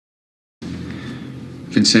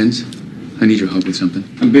Vincennes, I need your help with something.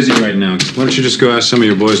 I'm busy right now. Why don't you just go ask some of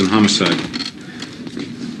your boys in homicide?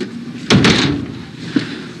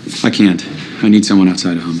 I can't. I need someone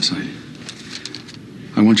outside of homicide.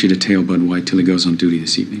 I want you to tail Bud White till he goes on duty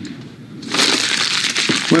this evening.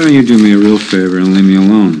 Why don't you do me a real favor and leave me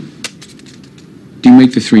alone? Do you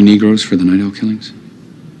make the 3 Negroes for the Night Owl killings?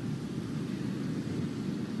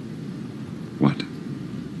 What?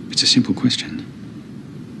 It's a simple question.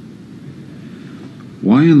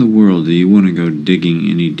 Why in the world do you want to go digging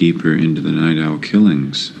any deeper into the Night Owl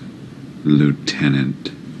killings,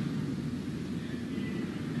 Lieutenant?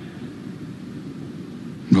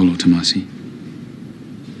 Rollo Tomasi.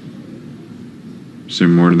 Is there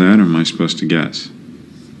more to that, or am I supposed to guess?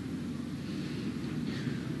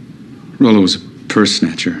 Rollo was a purse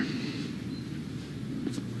snatcher.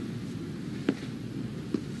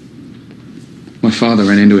 My father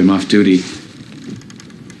ran into him off duty.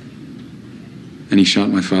 And he shot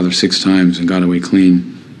my father 6 times and got away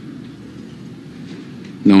clean.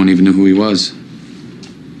 No one even knew who he was.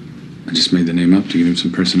 I just made the name up to give him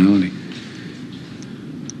some personality.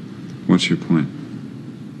 What's your point?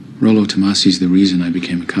 Rollo Tomasi's the reason I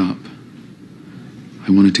became a cop.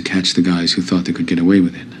 I wanted to catch the guys who thought they could get away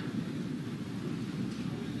with it.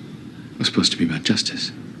 It was supposed to be about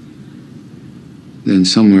justice. Then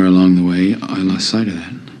somewhere along the way, I lost sight of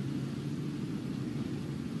that.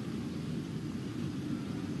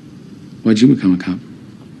 Why'd you become a cop?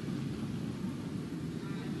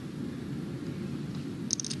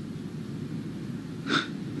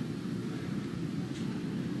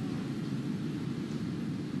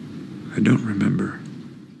 I don't remember.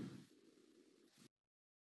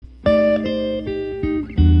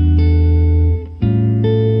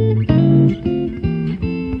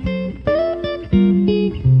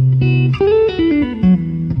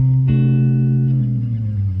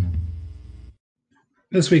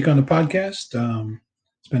 This week on the podcast,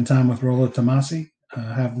 spend time with Rollo Tomasi,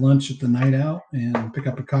 have lunch at the Night Owl, and pick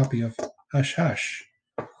up a copy of Hush Hush.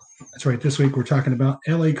 That's right. This week we're talking about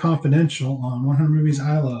L.A. Confidential on 100 Movies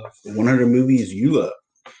I Love. 100 Movies You Love.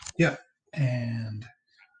 Yep. And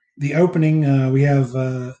the opening, we have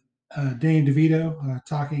Danny DeVito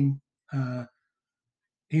talking.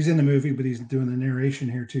 He's in the movie, but he's doing the narration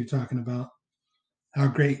here too, talking about how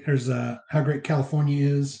great California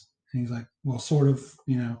is. And he's like, well, sort of,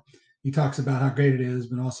 he talks about how great it is,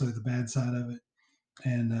 but also the bad side of it.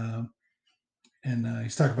 And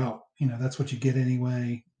he's talking about, that's what you get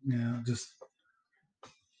anyway. Just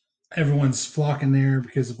everyone's flocking there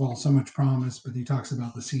because of so much promise. But he talks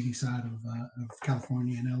about the seedy side of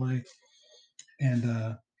California and LA.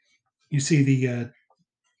 And you see the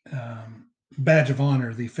Badge of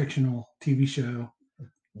Honor, the fictional TV show.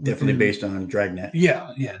 Definitely based on Dragnet.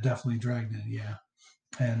 Yeah, definitely Dragnet, yeah.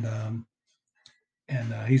 And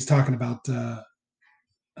he's talking about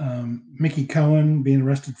Mickey Cohen being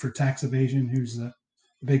arrested for tax evasion, who's the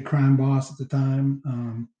big crime boss at the time.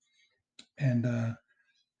 Danny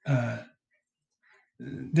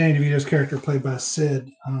DeVito's character, played by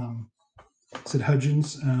Sid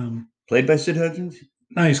Hudgens. Played by Sid Hudgens?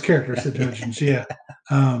 No, his character, Sid Hudgens, yeah.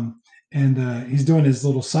 He's doing his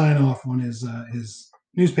little sign-off on his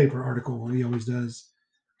newspaper article, what he always does.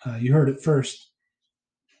 You heard it first,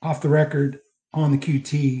 off the record, on the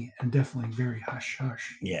QT, and definitely very hush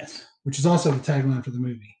hush. Yes. Which is also the tagline for the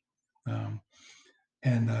movie.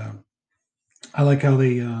 I like how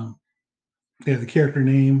they have the character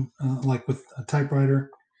name, like with a typewriter,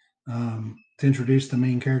 to introduce the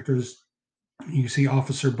main characters. You see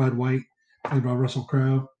Officer Bud White, played by Russell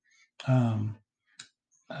Crowe.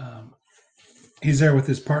 He's there with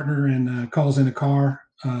his partner and calls in a car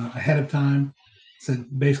ahead of time.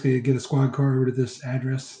 Said basically to get a squad car over to this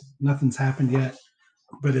address. Nothing's happened yet,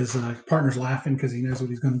 but his partner's laughing because he knows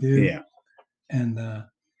what he's going to do. Yeah. And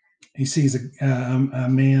he sees a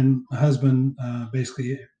husband,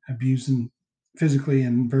 basically physically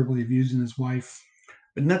and verbally abusing his wife.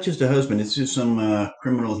 But not just a husband; it's just some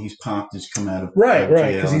criminal he's popped has come out of right,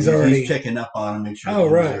 because he's checking up on him, make sure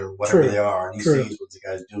or whatever they are, and he sees what the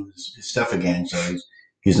guy's doing his stuff again, so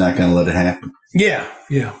he's not going to let it happen. Yeah.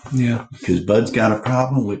 Because Bud's got a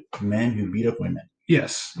problem with men who beat up women.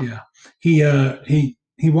 Yes, yeah. He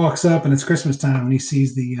walks up and it's Christmas time and he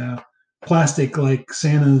sees the plastic like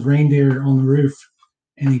Santa's reindeer on the roof,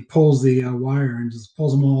 and he pulls the wire and just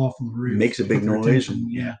pulls them all off on the roof. Makes a big noise.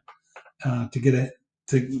 To get it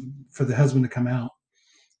for the husband to come out.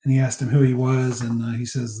 And he asked him who he was, and he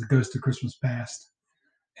says the ghost of Christmas past.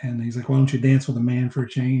 And he's like, "Why don't you dance with a man for a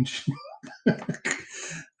change?" He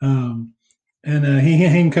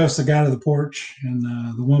handcuffs the guy to the porch, and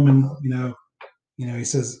the woman, he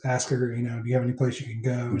says, ask her, do you have any place you can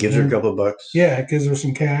go? Gives her a couple of bucks. Yeah, it gives her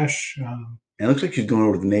some cash. And it looks like she's going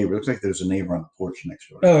over to the neighbor. It looks like there's a neighbor on the porch next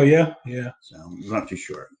door. Oh yeah, yeah. So I'm not too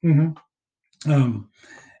sure. And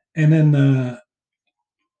then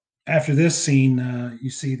after this scene,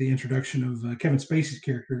 you see the introduction of Kevin Spacey's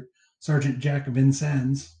character, Sergeant Jack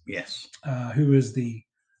Vincennes. Yes. Who is the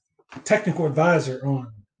technical advisor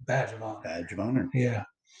on Badge of Honor. Badge of Honor. Yeah,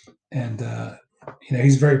 and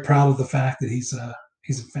he's very proud of the fact that he's a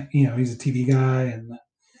TV guy and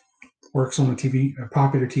works on a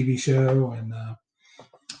popular TV show,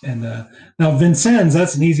 and now Vincennes,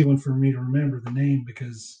 that's an easy one for me to remember the name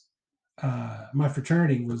because my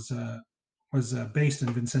fraternity was based in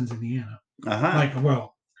Vincennes, Indiana. That's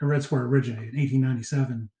where it originated,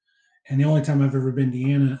 1897. And the only time I've ever been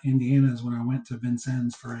to Indiana is when I went to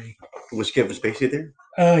Vincennes for a. Was Kevin Spacey there?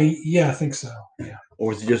 Yeah, I think so. Yeah. Or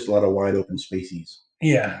was it just a lot of wide open spaces?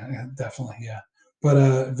 Yeah, definitely. Yeah.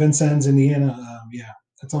 But Vincennes, Indiana,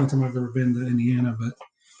 that's the only time I've ever been to Indiana, but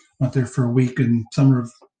went there for a week in summer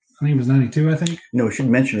of, I think it was 92, I think. We should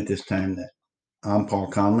mention at this time that I'm Paul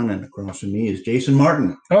Conlon, and across from me is Jason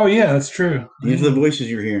Martin. Oh, yeah, that's true. These are the voices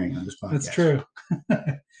you're hearing on this podcast. That's true.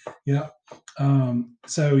 Yeah.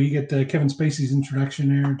 So you get Kevin Spacey's introduction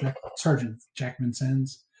there, Sergeant Jack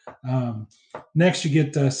Vincennes. Next, you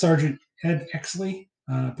get Sergeant Ed Exley,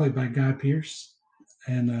 played by Guy Pearce.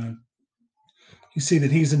 And you see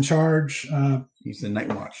that he's in charge. He's the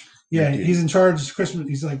night watch. Yeah, he's in charge. It's Christmas.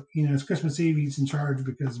 He's like, it's Christmas Eve. He's in charge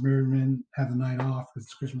because married men have the night off because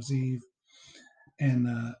it's Christmas Eve.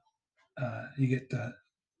 And you get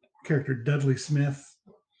character Dudley Smith,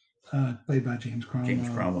 played by James Cromwell. James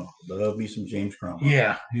Cromwell. Love me some James Cromwell.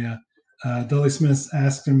 Yeah. Dudley Smith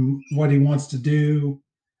asked him what he wants to do,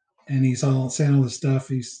 and he's all saying all this stuff.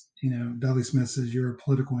 He's, Dudley Smith says, "You're a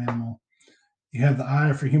political animal. You have the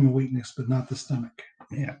eye for human weakness, but not the stomach."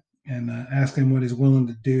 Yeah. And ask him what he's willing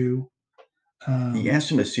to do. He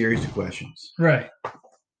asked him a series of questions. Right.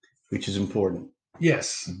 Which is important.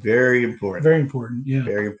 Yes. Very important. Very important. Yeah.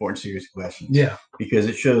 Very important series of questions. Yeah. Because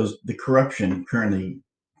it shows the corruption currently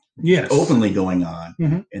openly going on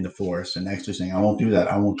in the force, and actually saying, "I won't do that.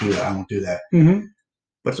 I won't do that. I won't do that." Mm-hmm.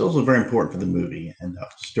 But it's also very important for the movie and the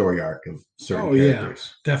story arc of certain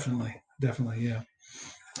characters. Yeah. Definitely. Yeah.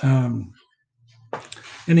 And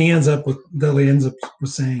Dudley ends up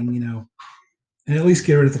with saying, and at least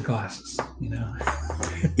get rid of the glasses,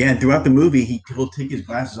 Yeah, and throughout the movie, he'll take his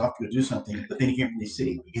glasses off to go do something, but then he can't really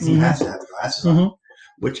see because he has to have the glasses on,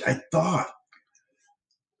 which I thought,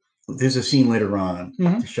 there's a scene later on,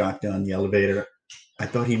 the shotgun, the elevator, I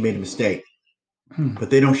thought he made a mistake,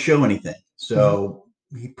 but they don't show anything. So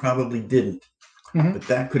he probably didn't. But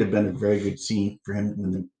that could have been a very good scene for him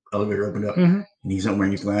when the elevator opened up and he's not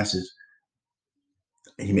wearing his glasses.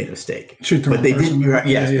 He made a mistake. But they didn't.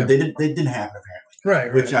 Yes, but they didn't happen apparently.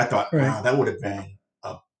 Right. Which I thought, wow, that would have been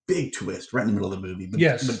a big twist right in the middle of the movie. But,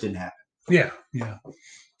 but it didn't happen. Yeah.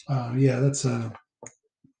 That's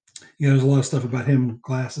there's a lot of stuff about him,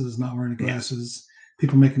 glasses, not wearing glasses.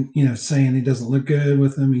 People making, saying he doesn't look good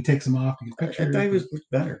with them. He takes them off to get pictures. I thought he was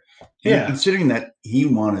better. And considering that he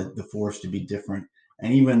wanted the Force to be different,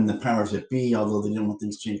 and even the powers that be, although they didn't want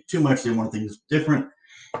things to change too much, they wanted things different.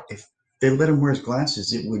 If they let him wear his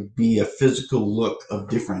glasses, it would be a physical look of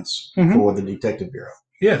difference for the Detective Bureau.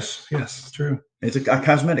 Yes, it's true. It's a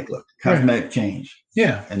cosmetic look, cosmetic change.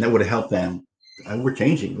 Yeah. And that would have helped them. We're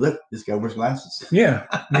changing. Look, this guy wears glasses. Yeah.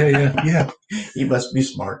 He must be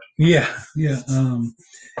smart. Yeah.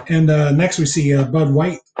 And next we see Bud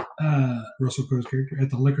White, Russell Crowe's character, at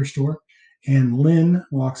the liquor store. And Lynn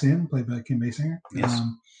walks in, played by Kim Basinger. Yes.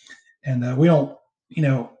 And we don't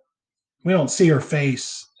see her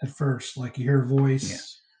face at first. Like, you hear her voice.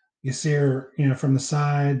 Yes. You see her, from the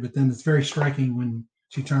side, but then it's very striking when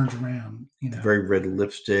she turns around. The very red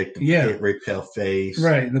lipstick. The very pale face.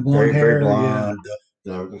 Right. The blonde hair. Very blonde.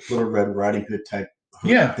 The little Red Riding Hood type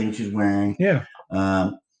thing she's wearing. Yeah.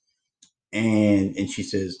 And she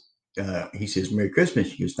says, he says, "Merry Christmas."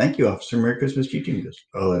 She goes, "Thank you, officer. Merry Christmas to you too." He goes,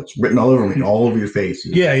 "Oh, it's written all over me, all over your face."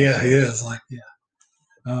 Yeah. It's like,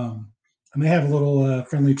 and they have a little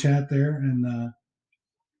friendly chat there, and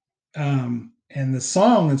the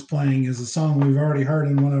song that's playing is a song we've already heard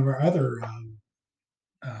in one of our other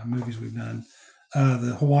movies we've done,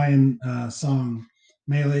 the Hawaiian song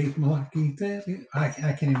 "Mele Malaki." I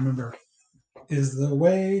can't even remember. Is the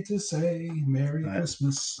way to say Merry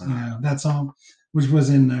Christmas? That song, which was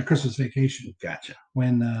in Christmas Vacation. Gotcha.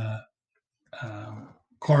 When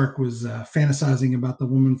Clark was fantasizing about the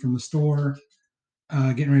woman from the store,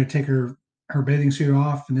 getting ready to take her bathing suit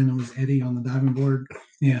off, and then it was Eddie on the diving board.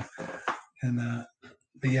 Yeah, and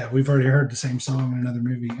yeah, we've already heard the same song in another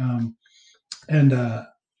movie. And I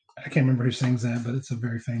can't remember who sings that, but it's a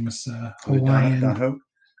very famous Hawaiian. Don Hope,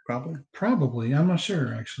 probably. Probably, I'm not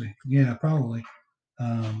sure actually. Yeah, probably.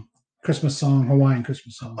 Christmas song, Hawaiian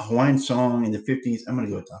Christmas song. A Hawaiian song in the 50s. I'm going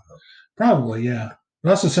to go with Don Hope. Probably, yeah. It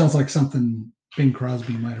also sounds like something Bing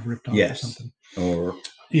Crosby might have ripped off or Yes. something. Or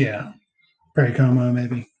Yeah, Perry Como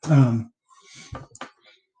maybe. I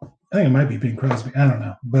think it might be Bing Crosby. I don't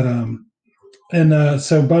know, but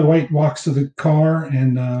so Bud White walks to the car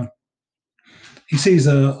and he sees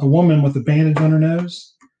a woman with a bandage on her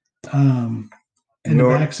nose in the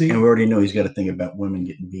backseat. And we already know he's got to think about women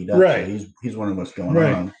getting beat up. Right. So he's wondering what's going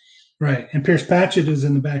Right. on. Right. And Pierce Patchett is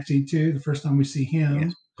in the backseat too. The first time we see him.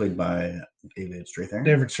 Yes, played by David Strathairn.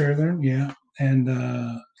 David Strathairn, yeah. And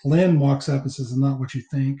Lynn walks up and says, "It's not what you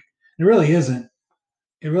think." It really isn't.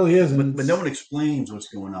 It really isn't. But no one explains what's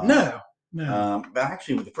going on. No. But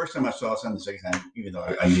actually, the first time I saw it, the second time, even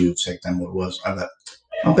though I knew the second time what it was, I thought,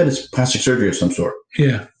 I'll bet it's plastic surgery of some sort.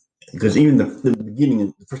 Yeah. Because even the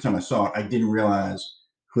beginning, the first time I saw it, I didn't realize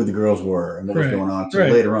who the girls were and what was going on until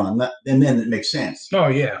later on. And then it makes sense. Oh,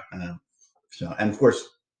 yeah. And of course,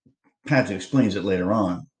 Paget explains it later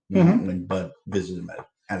on when Bud visited him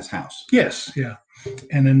at his house. Yes, yeah.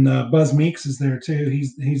 And then Buzz Meeks is there too.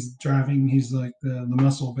 He's driving. He's like the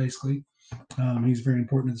muscle, basically. He's very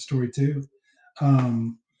important to the story too. But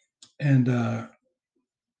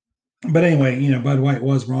anyway, Bud White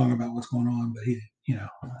was wrong about what's going on, but he,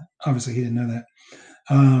 obviously he didn't know that.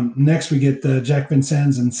 Next, we get Jack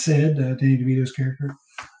Vincennes and Sid, Danny DeVito's character.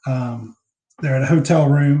 They're at a hotel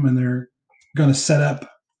room and they're going to set up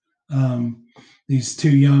these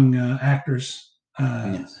two young actors.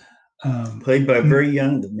 Yes. Played by very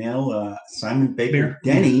young, the male Simon Baker.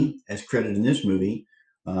 Denny, as credited in this movie.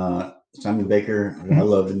 Simon Baker, I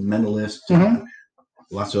love The Mentalist.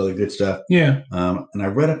 Lots of other good stuff. Yeah. And I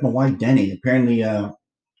read up on why Denny. Apparently,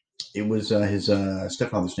 it was his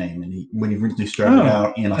stepfather's name, and when he originally started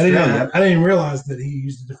out in Australia, I didn't realize that he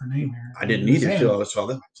used a different name here. I didn't either until I saw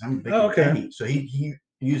that Simon Baker. Oh, okay. Denny. So he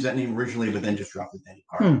used that name originally, but then just dropped the Denny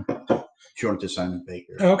part, shortened to Simon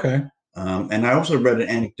Baker. Oh, okay. And I also read an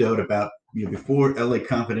anecdote about before L.A.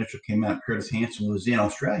 Confidential came out, Curtis Hanson was in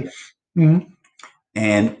Australia,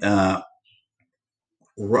 and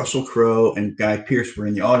Russell Crowe and Guy Pearce were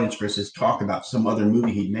in the audience for his talk about some other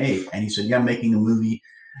movie he'd made. And he said, yeah, I'm making a movie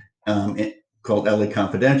called LA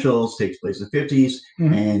Confidential. It takes place in the 50s.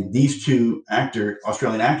 And these two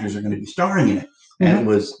Australian actors are going to be starring in it. And it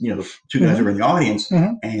was, the two guys who were in the audience.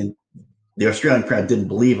 And the Australian crowd didn't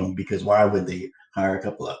believe them because why would they hire a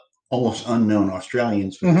couple of almost unknown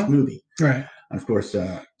Australians for this movie? Right. And of course,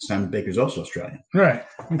 Simon Baker's also Australian. Right.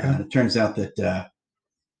 Okay. It turns out that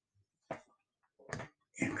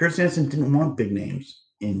Curtis Hanson didn't want big names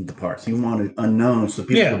in the parts. He wanted unknowns so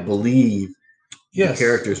people would believe the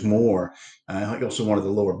characters more. He also wanted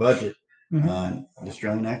the lower budget. The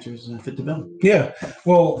Australian actors fit the bill. Yeah.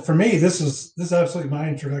 Well, for me, this is absolutely my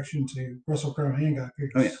introduction to Russell Crowe and Guy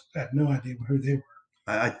Pearce. Oh, yeah. I had no idea who they were.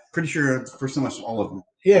 I'm pretty sure the first time I saw all of them.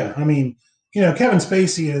 Yeah. I mean, Kevin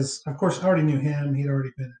Spacey is, of course, I already knew him. He'd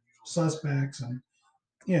already been in Suspects, and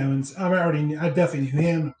and I definitely knew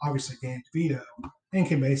him. Obviously, Danny DeVito and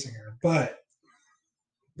Kim Basinger, but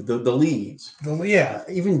the leads.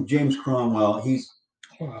 Even James Cromwell, he's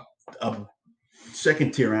a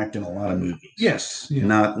second tier actor in a lot of movies. Yes. Yeah.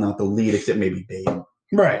 Not the lead, except maybe Babe.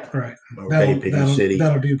 Right. Or Babe Pigeon City.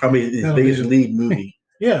 That'll do. Probably his biggest lead movie.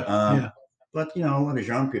 Yeah. But a lot of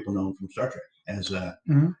genre people know him from Star Trek as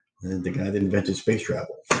the guy that invented space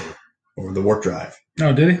travel or the warp drive.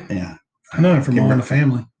 Oh, did he? Yeah. I know him from All in the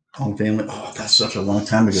Family. All in the Family. Oh, that's such a long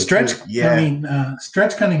time ago. Stretch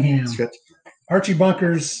Cunningham. Archie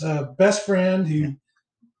Bunker's best friend who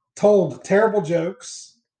told terrible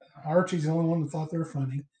jokes. Archie's the only one that thought they were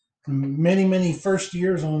funny. Many, many first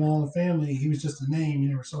years on All in the Family, he was just a name. You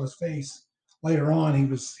never saw his face. Later on, he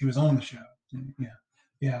was on the show.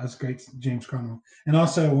 Yeah, that's great, James Cromwell. And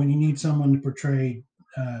also, when you need someone to portray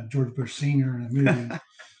George Bush Sr. in a movie,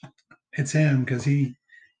 it's him because he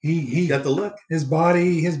got the look. His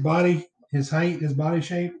body, his height, his body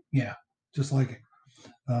shape. Yeah, just like it.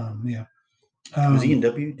 Was he in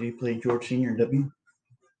W? Did he play George Sr. in W?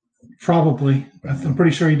 Probably. I'm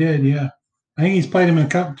pretty sure he did. Yeah, I think he's played him in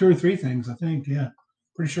two or three things. I think. Yeah,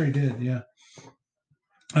 pretty sure he did. Yeah.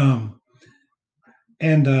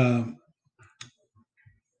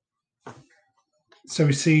 So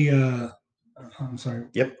we see. I'm sorry.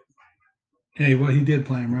 Yep. Yeah, well, he did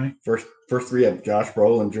play him, right? First three have Josh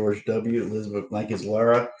Brolin, George W., Elizabeth Blank as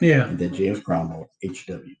Laura, and then James Cromwell,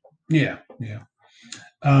 H.W. Yeah.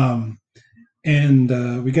 And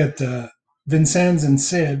we got Vincennes and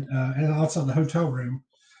Sid and outside the hotel room,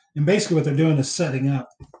 and basically what they're doing is setting up.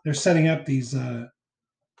 They're setting up these.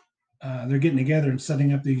 They're getting together and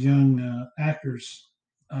setting up these young actors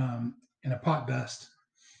in a pot best,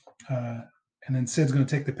 and then Sid's going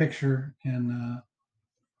to take the picture and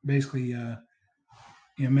basically,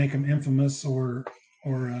 make them infamous or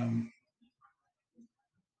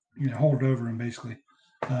hold over him basically.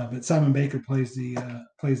 But Simon Baker plays the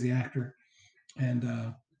actor,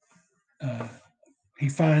 and he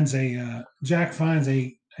finds Jack finds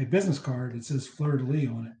a business card that says Fleur de Lis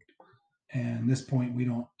on it. And at this point,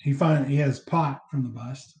 he has pot from the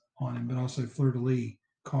bust on him, but also Fleur de Lis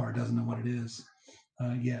card, doesn't know what it is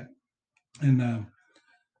yet. And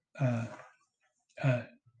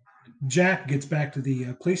Jack gets back to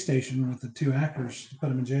the police station with the two actors to put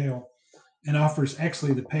them in jail, and offers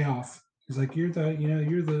Exley the payoff. He's like, "You're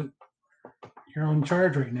on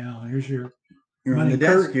charge right now. Here's your money,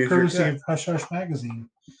 courtesy of Hush Hush magazine,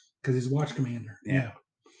 because he's watch commander." Yeah.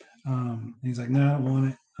 He's like, "No, I don't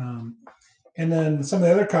want it." And then some of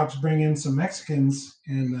the other cops bring in some Mexicans,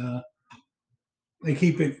 and they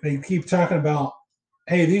keep talking about,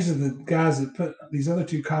 "Hey, these are the guys that put these other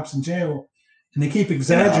two cops in jail," and they keep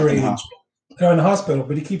exaggerating. They're in the hospital,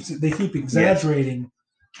 but they keep exaggerating.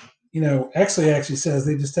 Yes. Exley actually says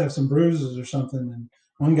they just have some bruises or something, and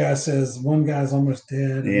one guy says one guy's almost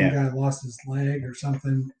dead, and one guy lost his leg or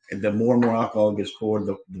something. And the more and more alcohol gets poured,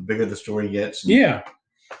 the bigger the story gets. Yeah.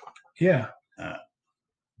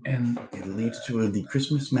 And it leads to the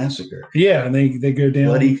Christmas massacre. Yeah, and they go down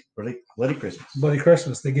bloody Christmas. Bloody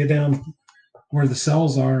Christmas. They get down where the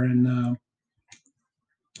cells are, and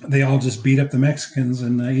they all just beat up the Mexicans,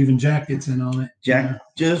 and even Jack gets in on it. Jack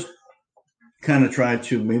just kind of tried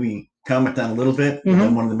to maybe comment on a little bit, mm-hmm. And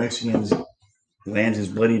then one of the Mexicans lands his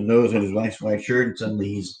bloody nose on his nice white shirt, and suddenly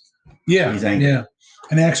he's angry. Yeah,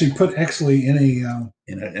 and they actually put Exley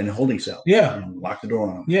in a holding cell. Yeah, and lock the door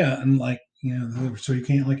on him. Yeah, and so you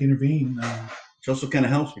can't intervene. Which also kind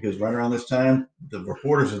of helps because right around this time, the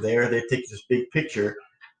reporters are there. They take this big picture,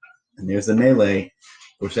 and there's the melee.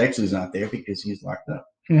 Of course, Exley's not there because he's locked up.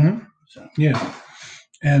 Mm-hmm. So yeah,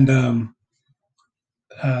 and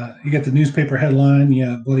you get the newspaper headline,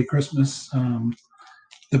 Bloody Christmas.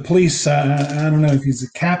 The police, I don't know if he's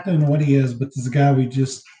a captain or what he is, but there's a guy we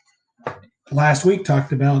just last week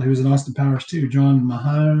talked about who was in Austin Powers too, John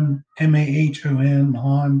Mahon, Mahon,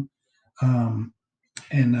 Mahon.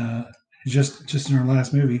 And just in our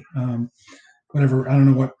last movie, whatever, I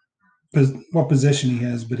don't know what position he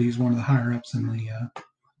has, but he's one of the higher ups in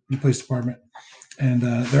the police department. And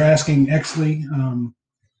they're asking Exley,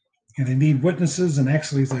 and they need witnesses, and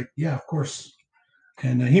Exley's like, "Yeah, of course."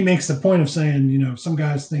 And he makes the point of saying, some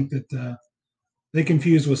guys think that they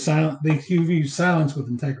confuse silence with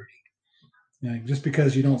integrity. Just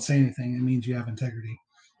because you don't say anything, it means you have integrity.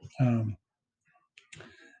 And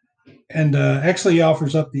Exley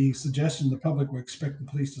offers up the suggestion the public would expect the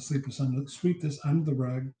police to sweep this under the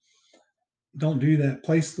rug. Don't do that.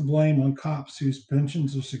 Place the blame on cops whose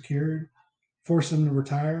pensions are secured. Force them to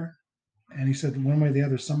retire. And he said, one way or the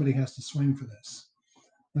other, somebody has to swing for this.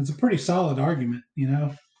 And it's a pretty solid argument,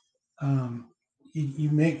 You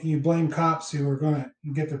blame cops who are going to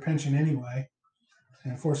get their pension anyway,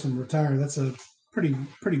 and force them to retire. That's a pretty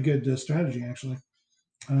good strategy, actually.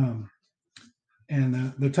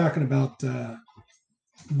 And they're talking about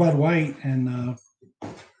Bud White, and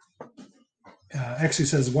actually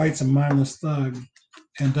says White's a mindless thug.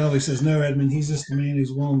 And Dudley says, "No, Edmund, he's just a man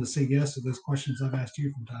who's willing to say yes to those questions I've asked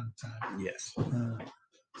you from time to time." Yes.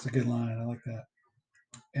 It's a good line. I like that.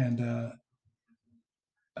 And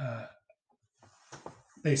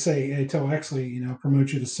they tell Exley,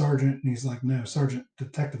 promote you to sergeant. And he's like, "No, sergeant,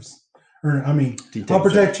 detectives. I'll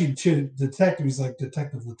protect you to detective." He's like,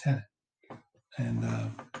 "Detective lieutenant." And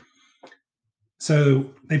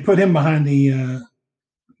so they put him behind the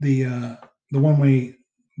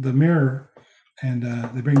mirror, and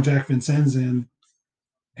they bring Jack Vincennes in,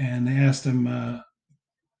 and they asked him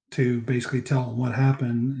to basically tell him what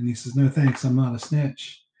happened, and he says, "No thanks, I'm not a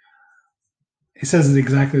snitch." He says it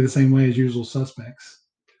exactly the same way as Usual Suspects.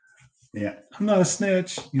 Yeah, I'm not a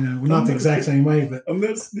snitch. Not the exact same way, but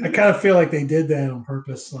I kind of feel like they did that on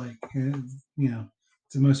purpose. It's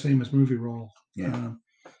the most famous movie role. Yeah.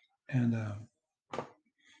 And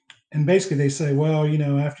basically they say, well,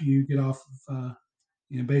 after you get off of,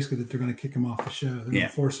 basically that they're going to kick him off the show. They're going to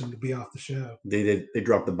force him to be off the show. They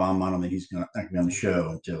dropped the bomb on him that he's not going to be on the show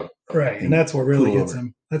until. Right. And that's what really gets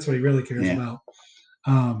him. That's what he really cares about.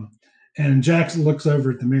 And Jackson looks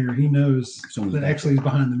over at the mirror. He knows that Exley's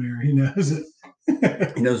behind the mirror. He knows it.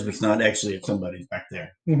 He knows if it's not actually if somebody's back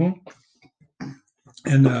there. Mm-hmm.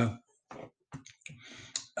 And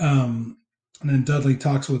And then Dudley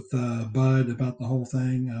talks with Bud about the whole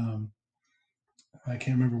thing. I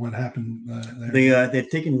can't remember what happened there. They've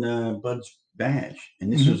taken Bud's badge,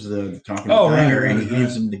 and this Mhm. was the talking Oh, to the right, diner, and he right,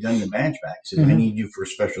 hands right. him the gun and the badge back. Says, "I Mhm. need you for a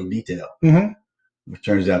special detail," Mm-hmm. which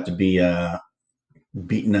turns out to be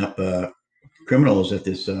beating up criminals at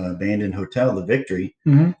this abandoned hotel, the Victory.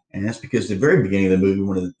 Mm-hmm. And that's because the very beginning of the movie,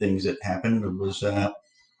 one of the things that happened was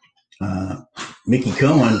Mickey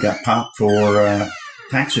Cohen got popped for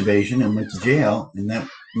tax evasion and went to jail, and that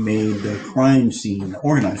made the crime scene, the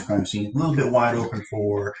organized crime scene, a little bit wide open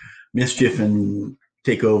for mischief and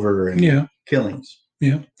takeover and Yeah. killings.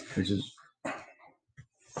 Yeah. Which is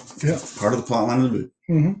Yeah. part of the plot line of the movie.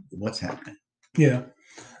 Mm-hmm. What's happening? Yeah.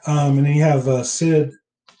 And then you have Sid,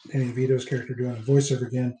 Danny DeVito's character, doing a voiceover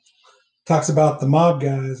again. Talks about the mob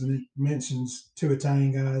guys, and it mentions 2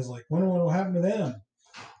 Italian guys. Like, wonder what will happen to them.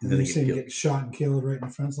 And then you see them get shot and killed right in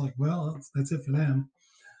front. It's like, well, that's it for them.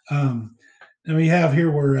 And we have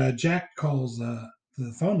here where Jack calls the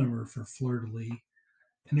phone number for Fleur de Lis,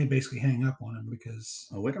 and they basically hang up on him because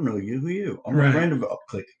we don't know you. Who are you? I'm right. random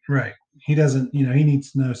click. Right. He doesn't. He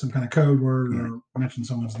needs to know some kind of code word or mention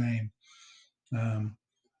someone's name.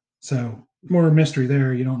 So more mystery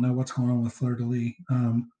there. You don't know what's going on with Fleur de Lis.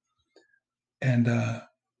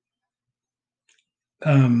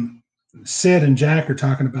 Sid and Jack are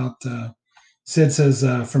talking about. Sid says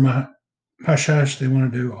for my hush hush, they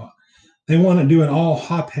want to do an all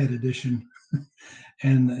hophead edition,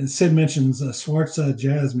 and Sid mentions Schwarza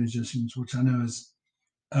jazz musicians, which I know is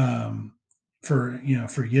for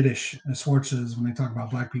Yiddish. Schwarza is when they talk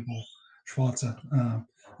about black people. Schwarza.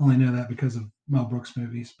 Only know that because of Mel Brooks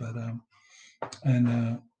movies, but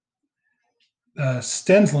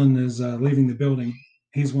Stensland is leaving the building.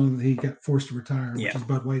 He's he got forced to retire, which is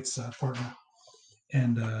Bud White's partner,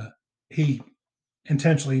 and he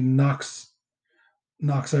intentionally knocks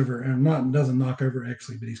over, and doesn't knock over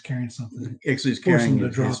Exley, but he's carrying something. Exley's carrying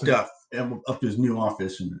his stuff up to his new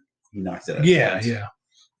office, and he knocks it out. Yeah.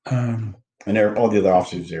 And all the other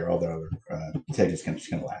officers there, all the other detectives just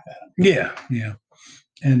kind of laugh at him. Yeah.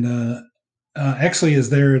 And Exley is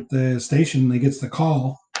there at the station. They gets the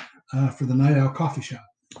call for the Night Owl coffee shop.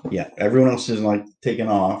 Yeah, everyone else is like taking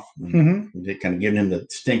off. They're kind of giving him the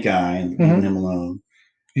stink eye and leaving him alone.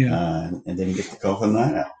 Yeah, and then he gets the call from the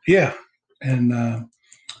Night Owl. Yeah, and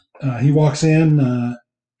he walks in.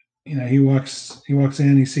 He walks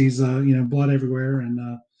in. He sees blood everywhere,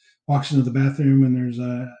 and walks into the bathroom. And there's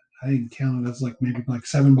I think counted as maybe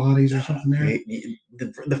 7 bodies or something there.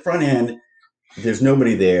 The front end, there's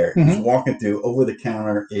nobody there. He's walking through. Over the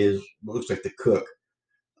counter is what looks like the cook,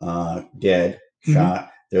 dead, shot.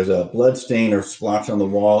 There's a blood stain or splotch on the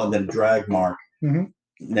wall, and then a drag mark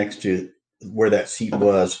next to where that seat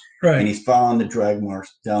was. Right. And he's following the drag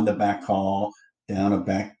marks down the back hall, down a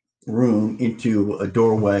back room, into a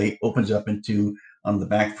doorway, opens up into the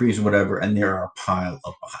back freezer, whatever, and there are a pile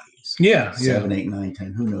of bodies. Yeah. 7, 8, 9,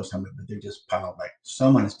 10, who knows how many, but they're just piled back.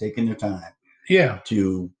 Someone has taken their time. Yeah.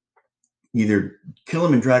 To either kill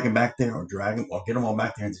him and drag him back there, or drag him, or get them all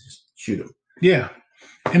back there and just shoot him. Yeah.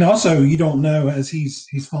 And also, you don't know, as he's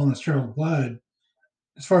following this trail of blood,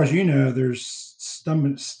 as far as you know, there's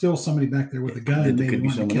still somebody back there with a gun. There could be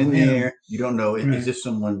someone in there. You don't know. Right. Is this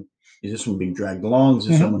someone being dragged along? Is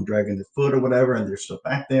this someone dragging their foot or whatever, and they're still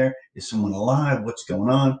back there? Is someone alive? What's going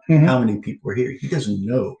on? How many people are here? He doesn't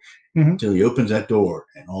know until he opens that door,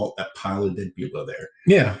 and all that pile of dead people are there.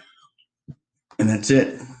 Yeah. And that's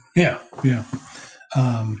it. Yeah.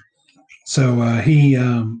 So he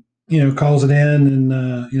calls it in,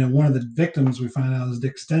 and one of the victims we find out is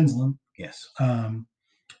Dick Stensland. Yes.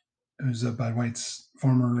 Who's Bud White's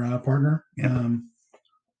former partner. Yeah.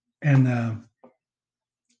 And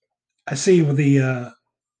I see with the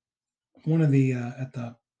one of the at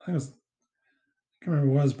the I can't remember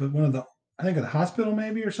what it was, but one of the at the hospital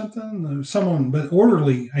maybe or something. Someone, but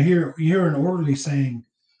orderly. You hear an orderly saying,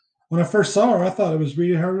 "When I first saw her, I thought it was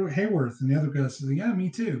Rita Hayworth," and the other guy says, "Yeah, me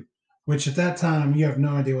too." Which at that time you have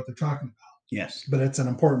no idea what they're talking about. Yes. But it's an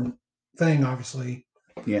important thing, obviously.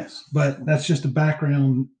 Yes. But that's just a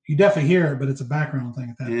background. You definitely hear it, but it's a background thing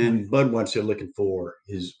at that point. And Bud wants to looking for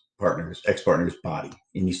his ex-partner's body.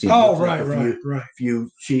 And you see right.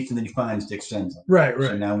 few sheets, and then you find Dick Stensland. Right.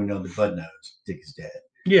 So now we know that Bud knows Dick is dead.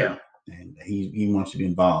 Yeah. And he wants to be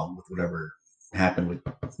involved with whatever happened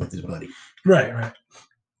with his buddy. Right.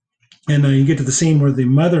 And you get to the scene where the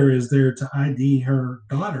mother is there to ID her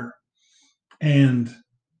daughter. And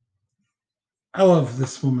I love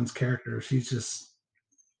this woman's character. She's just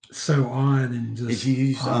so odd and just.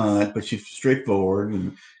 She's odd, but she's straightforward.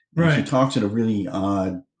 And she talks in a really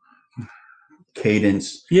odd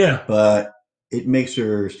cadence. Yeah. But it makes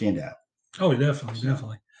her stand out. Oh,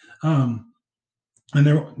 definitely. And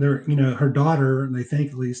they're her daughter, and they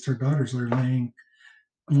think at least her daughter's there laying,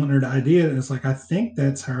 wanting her to ID it. And it's like, I think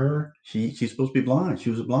that's her. She's supposed to be blonde. She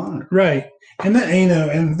was a blonde. Right. And that,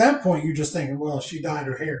 and at that point you're just thinking, well, she dyed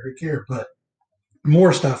her hair, who cared? But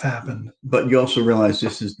more stuff happened. But you also realize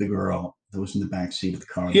this is the girl that was in the back seat of the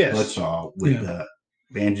car. Yes. That saw with the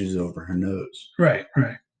bandages over her nose. Right.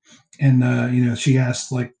 And she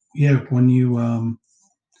asked, like, when you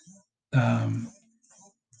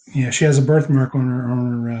she has a birthmark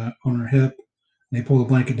on her hip. They pull the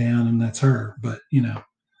blanket down, and that's her. But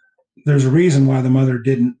there's a reason why the mother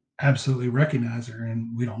didn't absolutely recognize her,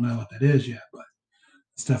 and we don't know what that is yet. But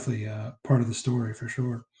it's definitely part of the story for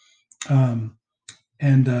sure.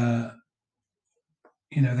 And they're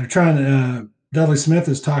trying to. Dudley Smith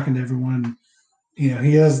is talking to everyone. He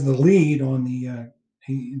has the lead on the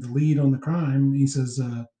lead on the crime. He says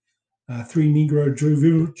 3 Negro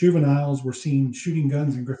juveniles were seen shooting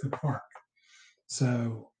guns in Griffith Park.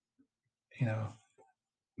 So,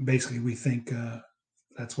 basically we think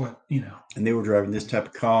that's what, And they were driving this type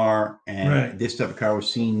of car, and this type of car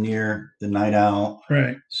was seen near the Night Owl.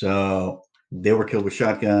 Right. So they were killed with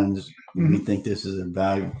shotguns. Mm-hmm. We think this is a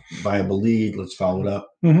viable lead. Let's follow it up,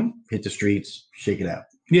 hit the streets, shake it out.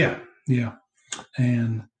 Yeah.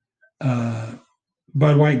 And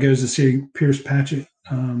Bud White goes to see Pierce Patchett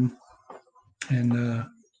and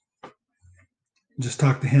just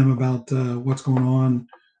talk to him about what's going on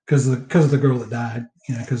because of the girl that died,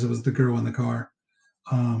 because it was the girl in the car.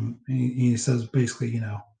 He says basically,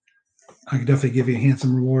 I could definitely give you a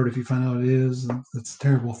handsome reward if you find out it is. It's a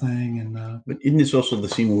terrible thing. And but isn't this also the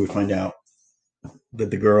scene where we find out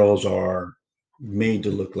that the girls are made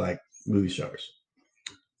to look like movie stars?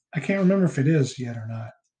 I can't remember if it is yet or not.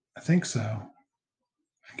 I think so.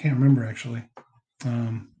 I can't remember actually.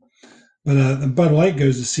 But Bud White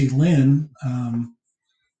goes to see Lynn,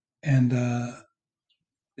 and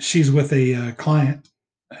she's with a client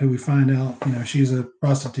who we find out, she's a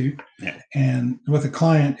prostitute, and with a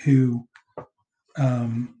client who,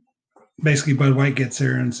 basically Bud White gets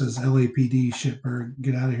there and says, "LAPD, shipper,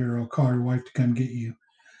 get out of here! I'll call your wife to come get you."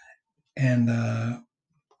 And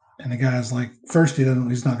the guy's like, first he's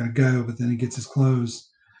not going to go, but then he gets his clothes.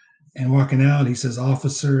 And walking out, he says,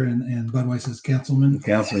 "Officer," and Bud White says, "Councilman."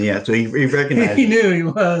 Councilman, yeah. So he recognized. He knew he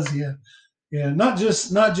was, yeah. Not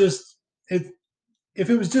just it. If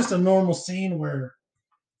it was just a normal scene where,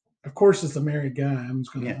 of course, it's a married guy, I'm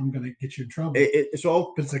gonna get you in trouble. It's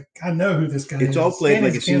all. But it's like, I know who this guy is. It's all played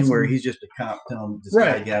like a scene where he's just a cop telling this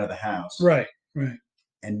guy to get out of the house. Right.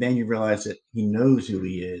 And then you realize that he knows who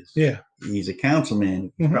he is. Yeah. He's a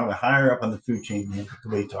councilman. He's probably higher up on the food chain. And the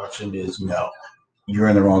way he talks to him is, no, you're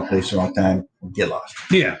in the wrong place, the wrong time. Get lost.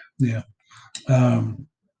 Yeah.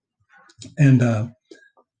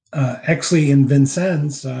 Exley and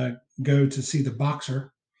Vincennes go to see the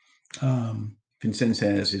boxer. Vincennes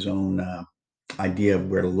has his own idea of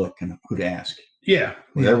where to look and who to ask. Yeah.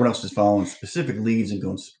 Everyone else is following specific leads and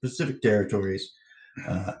going specific territories.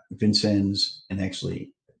 Vincennes and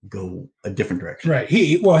Exley go a different direction. Right.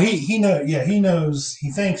 He knows.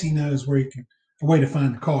 He thinks he knows where a way to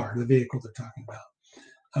find the vehicle they're talking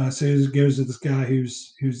about. So he goes to this guy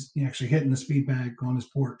who's actually hitting the speed bag on his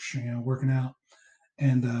porch, working out,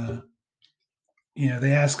 and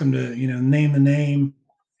they ask him to name the name,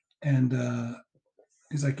 and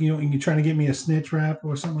he's like, you trying to get me a snitch rap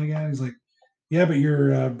or something like that? He's like, yeah, but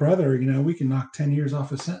your brother, we can knock 10 years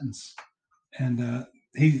off his sentence. And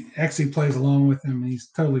he actually plays along with him. And he's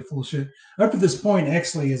totally full of shit. Up to this point,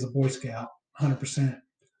 Exley is a Boy Scout, 100%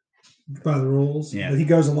 by the rules. Yeah. But he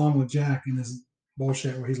goes along with Jack in this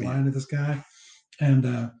bullshit where he's lying to this guy. And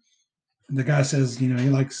the guy says,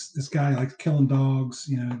 this guy likes killing dogs,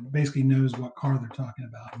 basically knows what car they're talking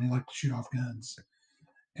about. And they like to shoot off guns.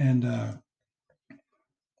 And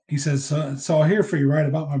he says, so I'll hear for you, right,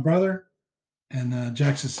 about my brother? And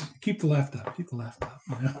Jack says, keep the left up. He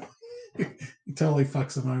totally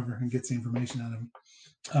fucks him over and gets the information out of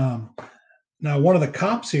him. Now, one of the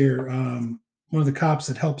cops here, one of the cops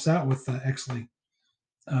that helps out with Exley,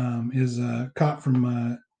 is a cop from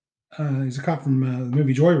the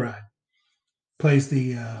movie Joyride. Plays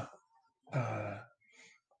the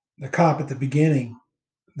cop at the beginning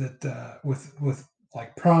that with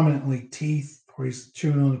like prominently teeth, where he's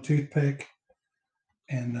chewing on a toothpick,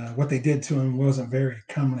 and what they did to him wasn't very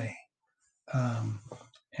comely.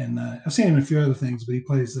 And I've seen him in a few other things, but he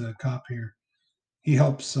plays the cop here. He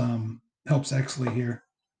helps Exley here.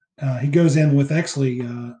 He goes in with Exley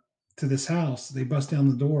to this house. They bust down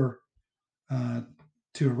the door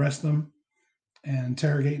to arrest them and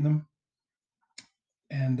interrogate them.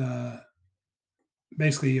 And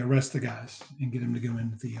basically arrest the guys and get them to go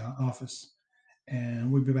into the office.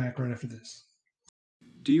 And we'll be back right after this.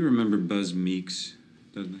 Do you remember Buzz Meeks,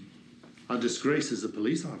 Dudley? A disgrace as a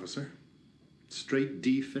police officer. Straight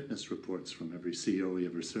D fitness reports from every CO he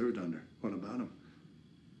ever served under. What about him?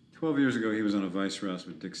 12 years ago, he was on a vice rouse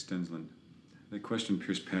with Dick Stensland. They questioned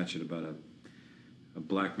Pierce Patchett about a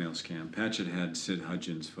blackmail scam. Patchett had Sid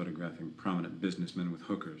Hudgens photographing prominent businessmen with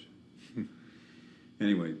hookers.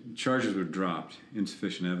 Anyway, charges were dropped.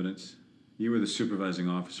 Insufficient evidence. You were the supervising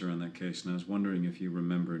officer on that case, and I was wondering if you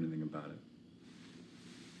remember anything about it.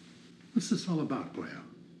 What's this all about, Boyo?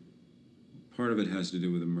 Part of it has to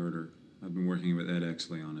do with a murder. I've been working with Ed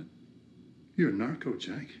Exley on it. You're a narco,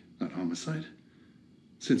 Jack, not homicide.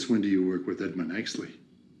 Since when do you work with Edmund Exley?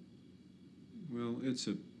 Well, it's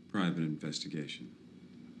a private investigation.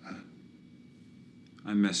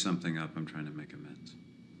 I messed something up. I'm trying to make amends.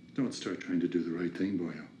 Don't start trying to do the right thing,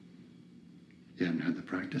 Boyo. You haven't had the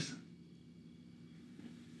practice.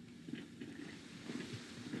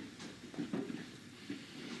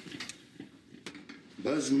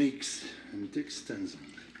 Buzz Meeks and Dick Stensland.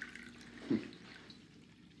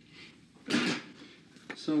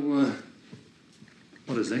 So,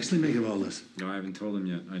 what does Exley make of all this? No, I haven't told him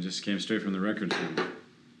yet. I just came straight from the records room.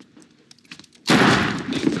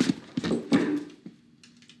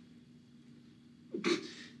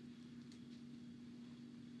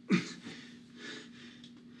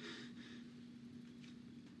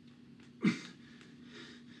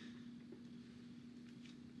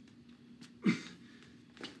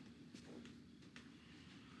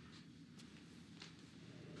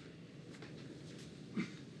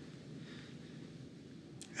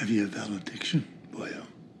 Have you a valediction, Boyo?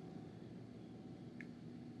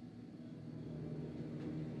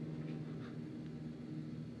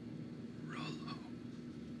 Rollo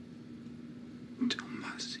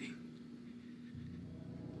Tomasi.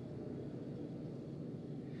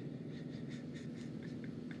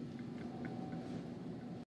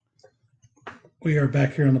 We are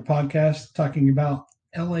back here on the podcast talking about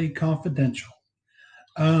LA Confidential.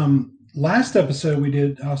 Last episode we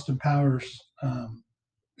did Austin Powers, The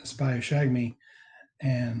Spy Who Shagged Me,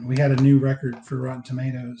 and we had a new record for Rotten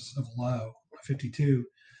Tomatoes of low, 52.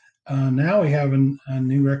 Now we have a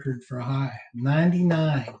new record for a high,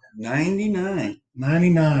 99. 99.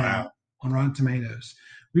 99 Wow. on Rotten Tomatoes.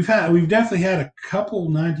 We've definitely had a couple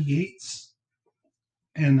 98s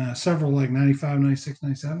and several like 95, 96,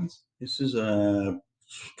 97s. This is a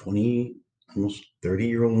 20, almost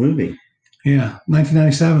 30-year-old movie. Yeah,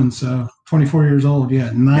 1997, so 24 years old. Yeah,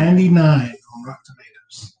 99 on Rotten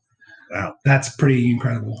Tomatoes. Wow. That's pretty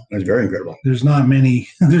incredible. That's very incredible. There's not many.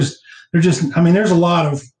 There's a lot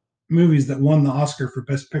of movies that won the Oscar for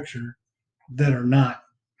Best Picture that are not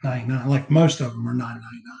 99. Like most of them are not 99.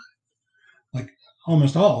 Like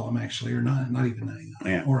almost all of them actually are not even 99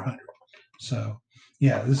 Yeah. or 100. So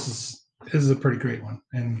yeah, this is a pretty great one.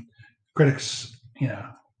 And critics,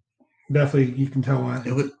 definitely you can tell why.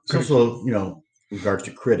 It's also, in regards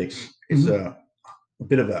to critics, it's a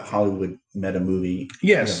bit of a Hollywood meta movie.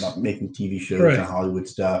 Yes. About making TV shows Right. and Hollywood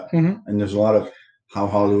stuff. Mhm. And there's a lot of how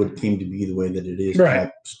Hollywood came to be the way that it is, Right.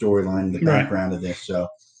 type storyline in the Right. background of this. So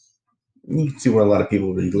you can see where a lot of people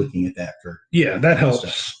will be looking at that for. Yeah, that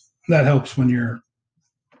helps. That helps when you're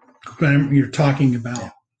talking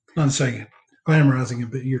about, not saying glamorizing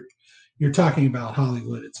it, but you're talking about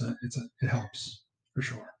Hollywood. It helps for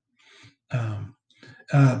sure.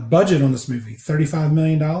 Budget on this movie, $35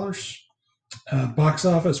 million. Box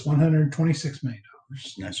office, $126 million.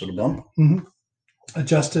 Nice little bump.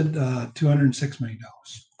 Adjusted, $206 million.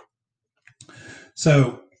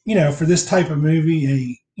 So, for this type of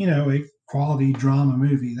movie, a quality drama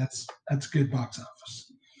movie, that's good box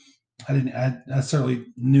office. I certainly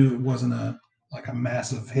knew it wasn't a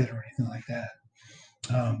massive hit or anything like that.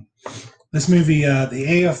 This movie, the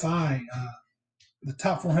AFI, the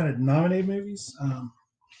top 400 nominated movies,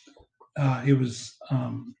 it was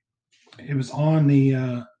on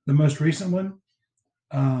the most recent one,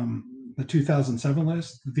 the 2007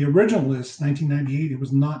 list. The original list, 1998, it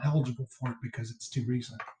was not eligible for it because it's too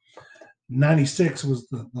recent. 96 was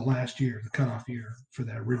the last year, the cutoff year for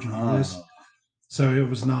that original list. So it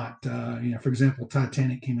was not, for example,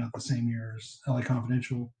 Titanic came out the same year as LA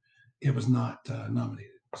Confidential. It was not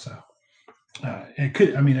nominated. So it could,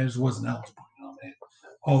 it just wasn't eligible to be nominated,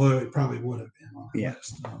 although it probably would have been on the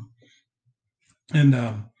list. And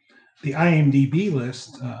the IMDb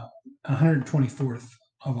list, 124th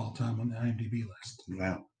of all time on the IMDb list.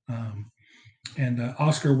 Wow. And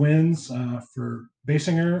Oscar wins for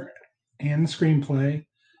Basinger and the screenplay.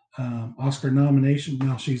 Oscar nomination.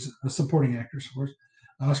 Now she's a supporting actress, of course.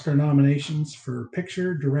 Oscar nominations for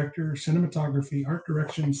picture, director, cinematography, art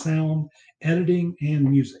direction, sound, editing, and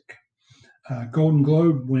music. Golden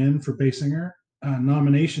Globe win for Basinger.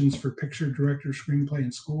 Nominations for picture, director, screenplay,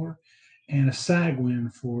 and score, and a SAG win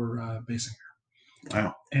for Basinger.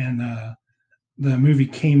 Wow. And the movie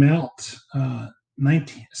came out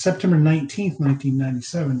September 19th,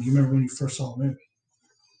 1997. Do you remember when you first saw the movie?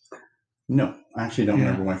 No, I actually don't Yeah.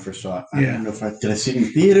 remember when I first saw it. I Yeah. don't know if did I see it in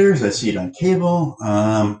theaters? Did I see it on cable?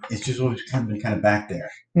 It's just always kind of been kind of back there.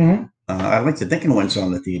 Mm-hmm. I like to think I went and saw it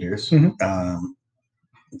in the theaters, Mhm.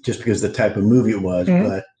 just because of the type of movie it was. Mhm.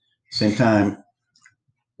 But at the same time,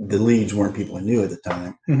 the leads weren't people I knew at the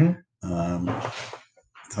time. Mhm.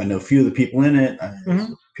 So I know a few of the people in it. It's Mhm.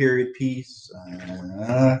 a period piece. I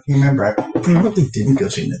can't remember. I probably didn't go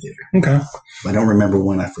see it in the theater. Okay. I don't remember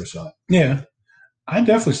when I first saw it. Yeah, I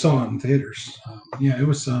definitely saw it in theaters. Yeah, it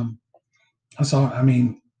was. I saw it. I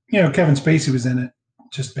mean, Kevin Spacey was in it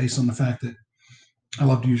just based on the fact that I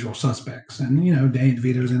loved Usual Suspects, and Danny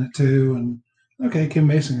DeVito's in it too, and okay, Kim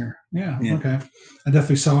Basinger. Yeah. Okay. I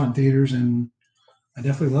definitely saw it in theaters, and I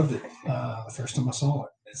definitely loved it the first time I saw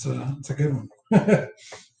it. It's a good one.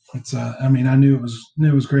 It's I mean, I knew it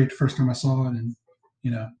was great the first time I saw it, and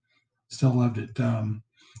still loved it.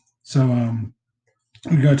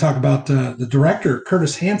 We're going to talk about the director,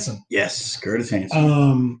 Curtis Hanson. Yes, Curtis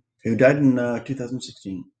Hanson, who died in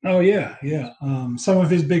 2016. Oh yeah. Some of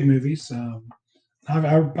his big movies.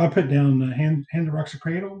 I put down Hand That Rocks the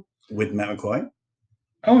Cradle With Matt McCoy.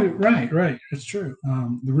 Oh, right. It's true.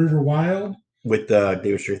 The River Wild. With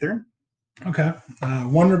David Strathairn. Okay.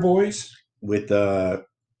 Wonder Boys. With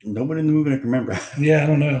nobody in the movie I can remember. Yeah, I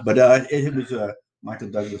don't know. But it was Michael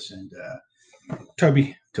Douglas and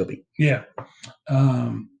Toby. Yeah.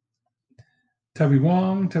 Toby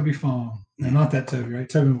Fong. No, not that Toby, right?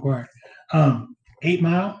 Toby McGuire. 8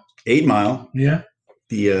 Mile. 8 Mile. Yeah.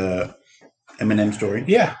 The Eminem story.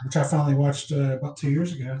 Yeah, which I finally watched about 2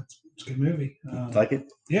 years ago. It's a good movie. Like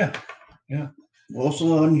it? Yeah.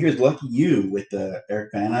 Also on here's Lucky You with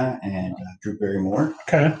Eric Bana and Drew Barrymore.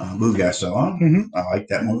 Okay. Movie I saw. Mhm. I like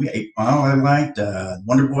that movie. 8 Mile I liked.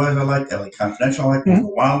 Wonder Boys I liked. LA Confidential I liked. For a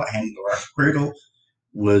while. Hand That Rocks the Cradle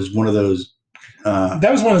was one of those.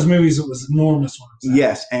 That was one of those movies that was enormous ones.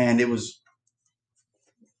 Yes, and it was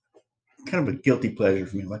kind of a guilty pleasure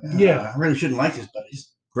for me. Like, I really shouldn't like this, but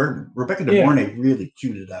Rebecca De Mornay really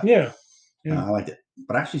chewed it up. Yeah. I liked it.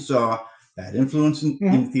 But I actually saw Bad Influence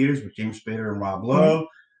in theaters with James Spader and Rob Lowe.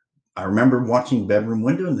 I remember watching Bedroom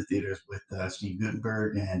Window in the theaters with Steve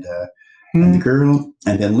Guttenberg and the girl,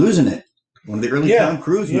 and then Losing It. One of the early Tom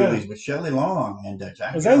Cruise movies with Shelley Long and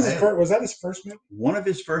Jack. Was that his first movie? One of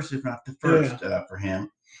his first, if not the first, for him.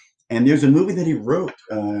 And there's a movie that he wrote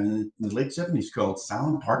in the late 70s called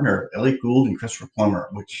Silent Partner, Elliot Gould and Christopher Plummer,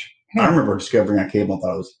 which I remember discovering on cable and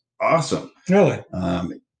thought it was awesome. Really?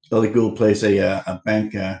 Elliot Gould plays a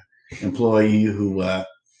bank employee who a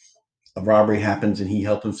robbery happens and he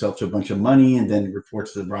helped himself to a bunch of money and then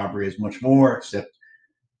reports the robbery as much more, except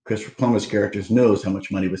Christopher Plummer's character knows how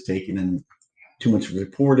much money was taken and too much was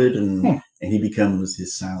reported, and he becomes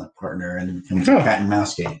his silent partner and it becomes a cat and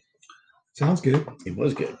mouse game. Sounds good. It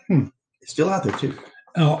was good. It's still out there too.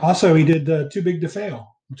 Also, he did Too Big to Fail,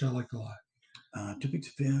 which I liked a lot. Too Big to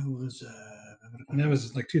Fail was and that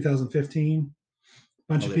was like 2015.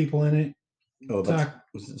 Bunch of people in it.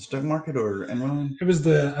 Was it the stock market or Enron? It was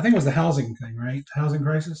I think it was the housing thing, right? Housing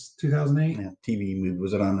crisis, 2008. Yeah, TV movie.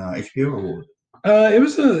 Was it on HBO or what? It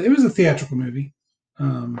was a theatrical movie.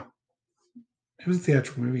 It was a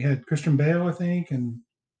theatrical movie. It had Christian Bale, I think, and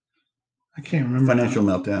I can't remember. Financial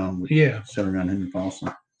Meltdown. Centering on Henry Paulson.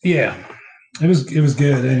 Yeah, it was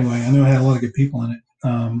good. Anyway, I know it had a lot of good people in it.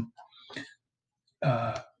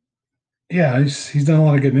 He's done a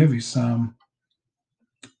lot of good movies.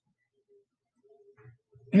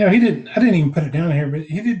 He did. I didn't even put it down here, but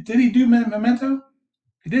he did. Did he do Memento?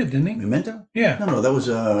 He did, didn't he? Memento? Yeah. No, that was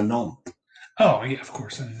Nolan. Oh yeah, of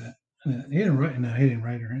course I knew that. He didn't write. No, he didn't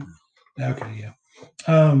write her. Okay, yeah.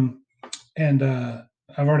 And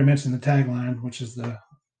I've already mentioned the tagline, which is the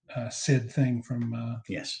Sid thing from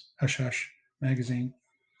Hush Hush magazine,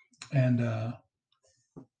 and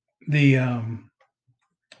the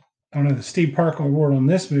the Steve Parker Award on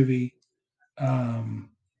this movie.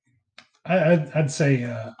 I'd say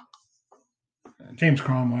James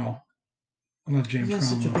Cromwell. I love James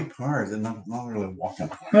Cromwell. Such a big part, and not really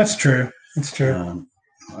walking. That's true. That's true.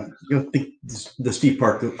 I think the Steve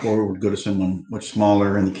Parker Award would go to someone much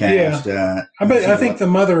smaller in the cast. Yeah. I think the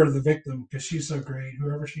mother of the victim, because she's so great,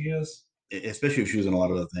 whoever she is. Especially if she was in a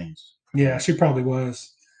lot of other things. Yeah, she probably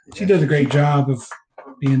was. She did a great job of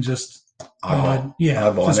being just odd. Yeah,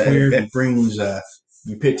 oddball. just weird. It brings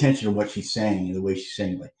you pay attention to what she's saying and the way she's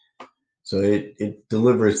saying it. So it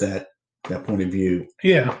delivers that point of view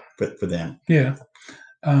Yeah. for them. Yeah.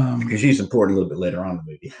 Because she's important a little bit later on in the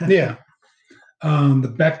movie. Yeah.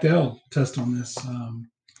 The Bechdel test on this.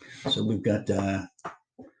 So we've got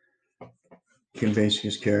Kim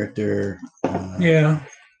Basinger's character. Yeah.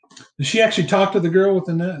 Did she actually talk to the girl with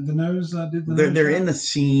the nose? They're in the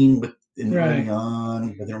scene, but Right. early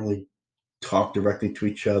on, but they don't really talk directly to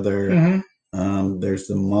each other. Mm-hmm. There's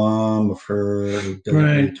the mom of her who doesn't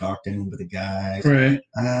Right. really talk to him with the guys. Right.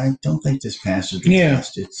 I don't think this passes the Yeah.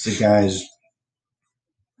 test. It's the guy's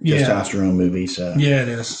Yeah. testosterone movie. So Yeah, it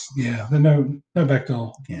is. Yeah. No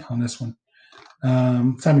Bechdel on this one.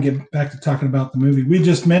 Time to get back to talking about the movie. We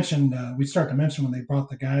just mentioned, we start to mention when they brought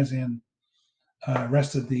the guys in,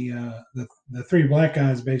 arrested the three black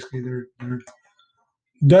guys. Basically, they're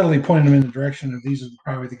Dudley pointed them in the direction of these are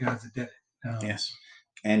probably the guys that did it. yes,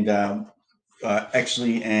 and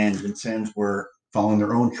Exley and Vincennes were following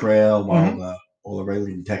their own trail while all the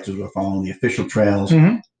regular detectives were following the official trails.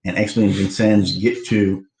 Mm-hmm. And Exley and Vincennes get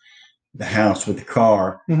to the house with the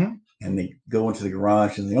car, Mm-hmm. and they go into the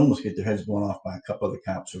garage, and they almost get their heads blown off by a couple of the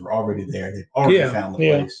cops who are already there. They've already found the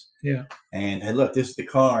place. Yeah. And hey, look, this is the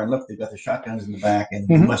car, and look, they've got the shotguns in the back, and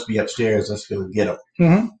Mhm. they must be upstairs. Let's go get them.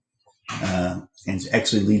 Mm-hmm. And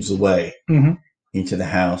Exley leads the way Mhm. into the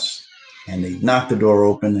house, and they knock the door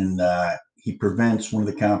open, and he prevents one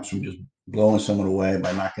of the cops from just blowing someone away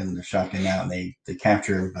by knocking the shotgun out, and they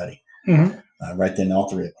capture everybody right then, all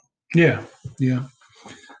three of them. Yeah. Yeah.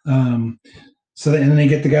 So and then they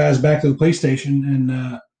get the guys back to the police station,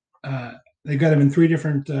 and they got them in three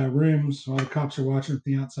different rooms while the cops are watching from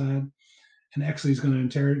the outside. And Exley's going to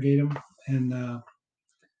interrogate him. And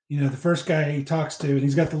the first guy he talks to, and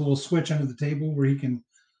he's got the little switch under the table where he can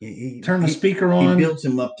turn the speaker on. He builds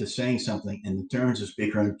him up to saying something, and turns the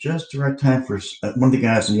speaker on just the right time for one of the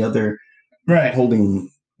guys in the other holding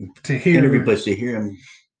to hear interview place to hear him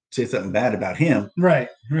say something bad about him. Right.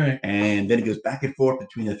 And then it goes back and forth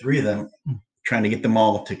between the three of them, trying to get them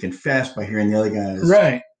all to confess by hearing the other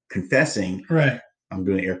guys confessing. Right. I'm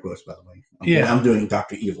doing air quotes, by the way. I'm doing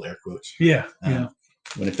Dr. Evil air quotes. Yeah.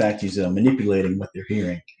 When in fact he's manipulating what they're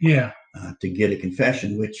hearing. Yeah. To get a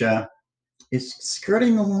confession, which is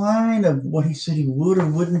skirting the line of what he said he would or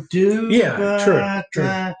wouldn't do. Yeah.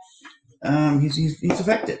 True. He's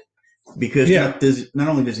effective because not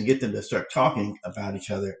only does he get them to start talking about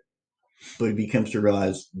each other, but he becomes to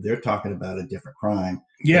realize they're talking about a different crime.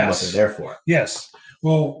 Than what they're there for. Yes.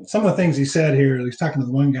 Well, some of the things he said here, he's talking to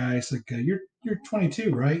the one guy. He's like, "You're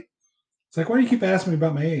 22, right?" It's like, "Why do you keep asking me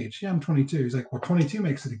about my age?" "Yeah, I'm 22." He's like, "Well, 22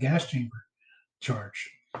 makes it a gas chamber charge."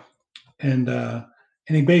 And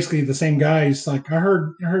he basically the same guy. He's like, I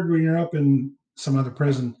heard when you're up in some other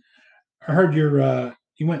prison, I heard you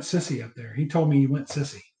went sissy up there. He told me you went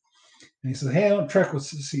sissy, and he said, "Hey, I don't trek with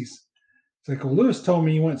sissies." It's like, "Well, Lewis told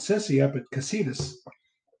me you went sissy up at Casitas,"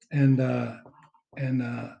 and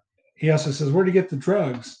he also says, "Where'd you get the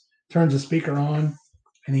drugs?" Turns the speaker on,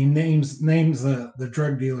 and he names the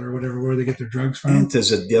drug dealer or whatever, where they get their drugs from. And says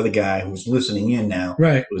that the other guy who's listening in now,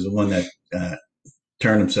 was the one that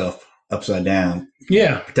turned himself upside down,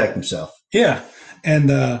 to protect himself. Yeah,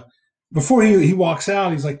 and before he walks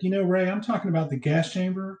out, he's like, "Ray, I'm talking about the gas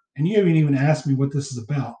chamber, and you haven't even asked me what this is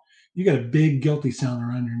about. You got a big guilty sound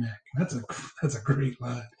around your neck." That's a great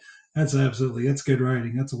line. That's good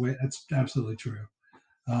writing. That's absolutely true.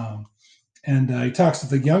 And he talks to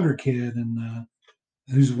the younger kid, and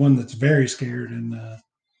who's one that's very scared, and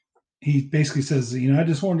he basically says, "I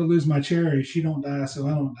just wanted to lose my cherry. She don't die, so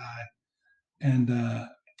I don't die."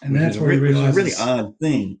 And that's where he realizes it's a really odd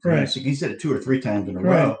thing. Right. So he said it 2 or 3 times in a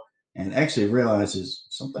row, and actually realizes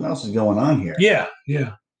something else is going on here. Yeah.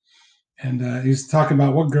 And he's talking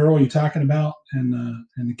about, "What girl are you talking about?" And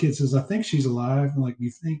the kid says, "I think she's alive." I'm like, "You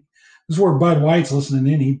think?" This is where Bud White's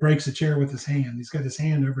listening in. He breaks a chair with his hand. He's got his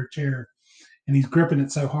hand over a chair, and he's gripping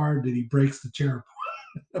it so hard that he breaks the chair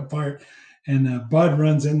apart. And Bud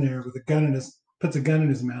runs in there with puts a gun in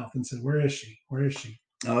his mouth and says, "Where is she? Where is she?"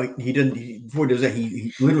 Oh, he didn't. Before he does that,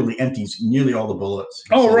 he literally empties nearly all the bullets.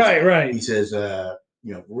 Right. He says,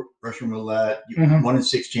 Russian roulette, Mhm. 1 in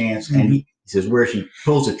 6 chance, Mhm. and he says, "Where she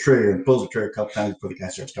pulls the trigger a couple times before the guy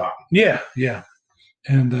starts talking." Yeah.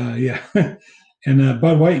 And and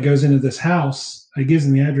Bud White goes into this house. He gives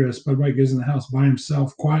him the address. Bud White goes in the house by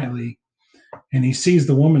himself quietly, and he sees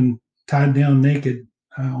the woman tied down naked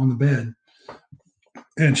on the bed.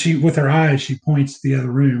 And she, with her eyes, she points to the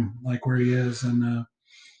other room, like where he is. And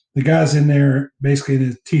the guy's in there basically in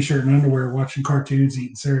a t-shirt and underwear watching cartoons,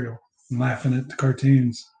 eating cereal and laughing at the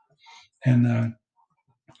cartoons. And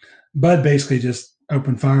Bud basically just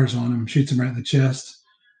open fires on him, shoots him right in the chest,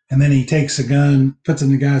 and then he takes a gun, puts it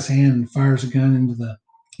in the guy's hand, and fires a gun into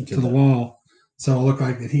the wall. So it looked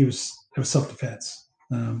like that it was self defense.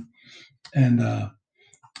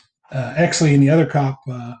 Actually, and the other cop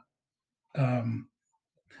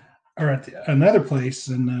are at another place,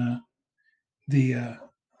 and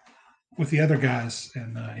with the other guys,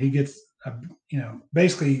 and he gets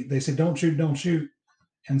basically they said don't shoot,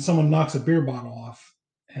 and someone knocks a beer bottle off,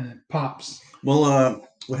 and it pops. Well,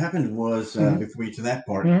 what happened was before we get to that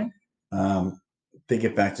part, they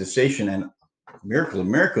get back to the station, and miracle of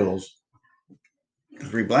miracles,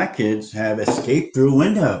 3 black kids have escaped through a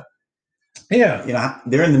window. Yeah,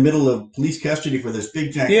 they're in the middle of police custody for this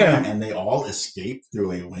big giant crime, and they all escape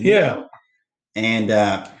through a window. Yeah, and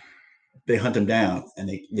they hunt them down, and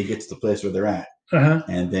they get to the place where they're at,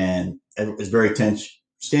 and then it's very tense.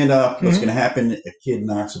 Stand up. What's going to happen? A kid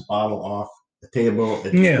knocks a bottle off the table.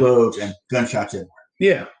 It explodes, and gunshots everywhere.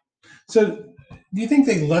 Yeah. So, do you think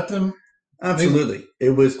they let them? Absolutely.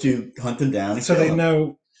 It was to hunt them down, and so they them.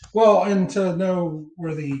 know. Well, and to know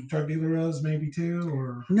where the drug dealer is, maybe too,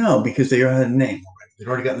 or no, because they already had a name. They'd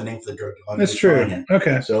already gotten the name for the drug dealer. That's true.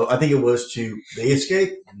 Okay. So I think it was they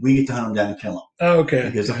escape. We get to hunt them down and kill them. Oh, okay.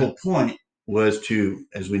 Because the whole point was to,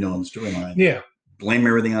 as we know in the storyline, blame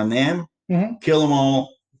everything on them, kill them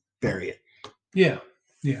all, bury it. Yeah.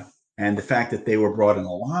 Yeah. And the fact that they were brought in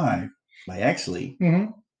alive by Exley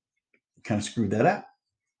kind of screwed that up.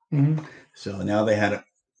 So now they had to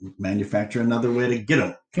manufacture another way to get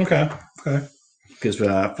them. Okay. Because for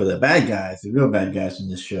the bad guys, the real bad guys in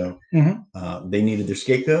this show, they needed their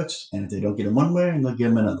scapegoats, and if they don't get them one way, they'll get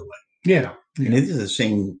them another way. Yeah. And it is the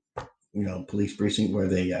same, police precinct where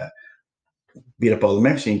they beat up all the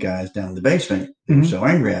Mexican guys down in the basement. They were so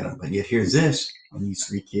angry at them. But yet here's this, and these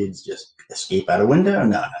 3 kids just escape out a window?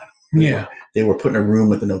 No. They were put in a room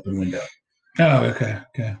with an open window. Oh, okay.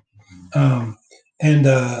 And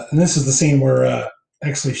this is the scene where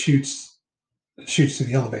Exley shoots to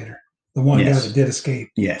the elevator. The one guy that did escape.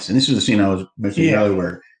 Yes, and this was the scene I was mentioning earlier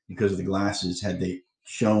where, because of the glasses, had they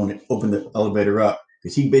opened the elevator up,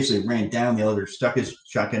 because he basically ran down the elevator, stuck his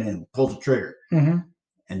shotgun in, pulled the trigger, and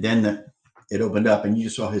then it opened up, and you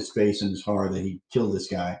just saw his face and his horror that he killed this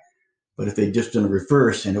guy. But if they'd just done a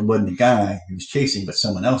reverse and it wasn't the guy he was chasing, but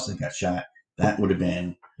someone else that got shot, that would have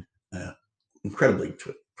been incredibly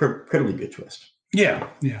good twist. Yeah.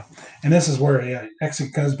 And this is where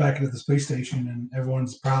Exley goes back into the police station, and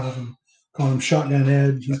everyone's proud of him, calling him Shotgun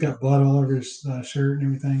Ed. He's got blood all over his shirt and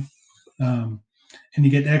everything. And you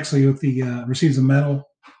get Exley with receives a medal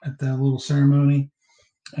at the little ceremony,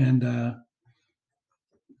 and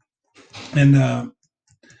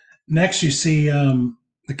next you see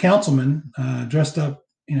the councilman dressed up,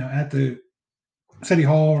 at the city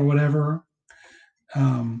hall or whatever,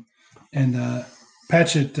 and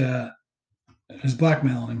Patchett is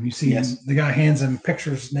blackmailing him. You see the guy hands him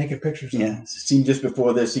naked pictures. Yeah, see, just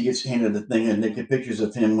before this, he gets handed the thing of naked pictures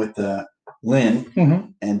of him with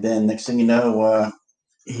Lynn, and then next thing you know,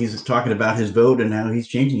 he's talking about his vote and how he's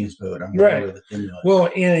changing his vote. Right. Well,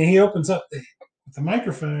 and he opens up the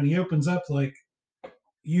microphone. He opens up like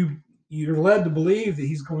you're led to believe that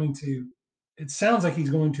he's going to. It sounds like he's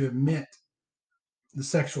going to admit the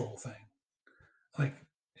sexual thing. Like,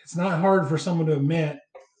 it's not hard for someone to admit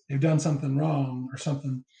they've done something wrong or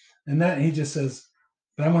something, and that he just says,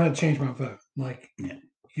 "But I'm going to change my vote." Like,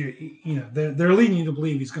 they're leading you to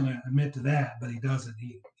believe he's going to admit to that, but he doesn't.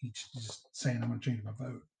 He's just saying, "I'm going to change my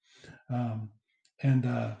vote."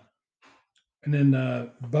 And then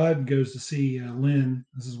Bud goes to see Lynn.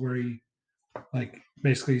 This is where he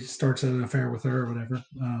basically starts an affair with her or whatever.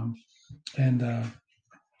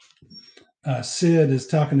 Sid is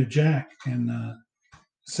talking to Jack and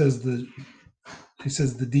says the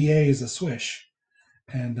DA is a swish,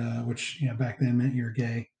 and which back then meant you're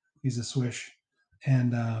gay. He's a swish,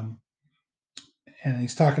 and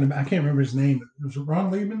he's talking about, I can't remember his name, but was it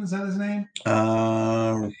Ron Liebman? Is that his name?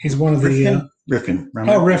 He's one of the Rifkin.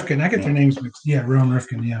 Rifkin. I get their names mixed. Yeah, Ron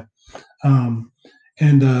Rifkin. Yeah.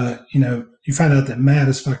 You find out that Matt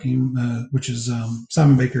is fucking, which is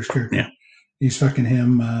Simon Baker's character. Yeah. He's fucking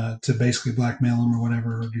him to basically blackmail him or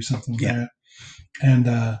whatever, or do something like that. And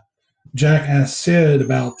Jack asks Sid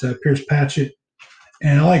about Pierce Patchett,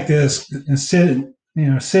 and I like this. And Sid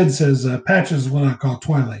says Patchett is what I call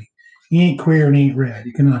Twilight. He ain't queer and he ain't red.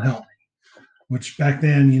 You cannot help me. Which back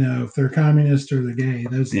then, if they're communist or they're gay,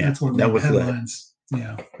 that's what that was headlines.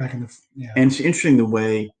 Back in the And it's interesting the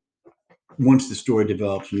way once the story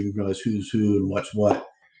develops, you realize who's who and what's what.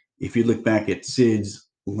 If you look back at Sid's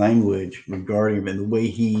language regarding him and the way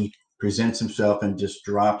he presents himself and just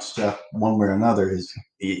drops stuff one way or another,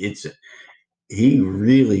 it's he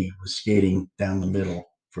really was skating down the middle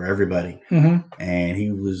for everybody, Mm-hmm. and he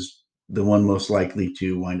was the one most likely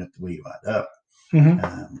to wind up the way he wound up.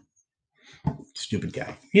 Mm-hmm. Stupid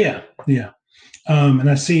guy. Yeah. Yeah. And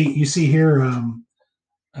you see here,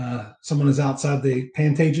 someone is outside the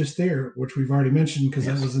Pantages Theater, which we've already mentioned because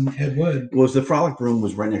Yes. that was in Ed Wood. Was the Frolic Room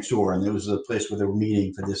was right next door, and there was a place where they were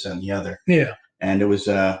meeting for this and the other. Yeah. And it was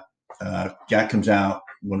Jack comes out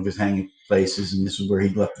one of his hanging places, and this is where he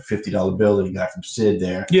left the $50 bill that he got from Sid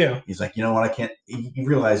there. Yeah. He's like, you know what? I can't. He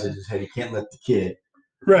realized in his head he can't let the kid.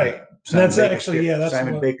 Right. That's Baker's actually, yeah, that's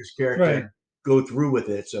Simon what- Baker's character right. go through with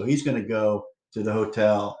it. So he's going to go to the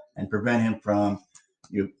hotel and prevent him from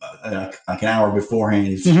like an hour beforehand.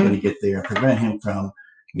 He's Mhm. going to get there and prevent him from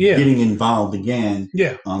Yeah. getting involved again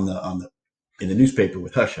Yeah. in the newspaper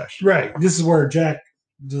with Hush Hush. Right. This is where Jack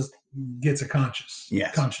just gets a conscious.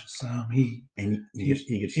 Yes. Conscious. He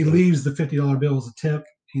Gets leaves the $50 bill as a tip.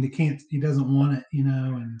 He doesn't want it,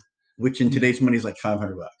 and which in today's money is like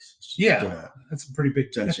 $500. yeah, that's a pretty big.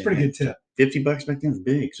 That's a pretty good tip. $50 back then was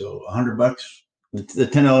big, so $100. The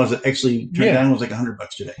 $10 that actually turned down was like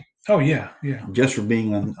 $100 today, Oh yeah, yeah. just for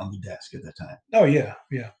being on the desk at that time. Oh yeah,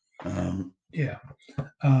 yeah, yeah.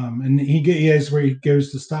 And he is where he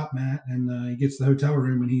goes to stop Matt, and he gets to the hotel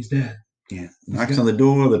room, and he's dead. Yeah, knocks on the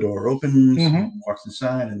door opens, Mhm. walks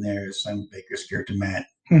inside, and there's Simon Baker's character Matt,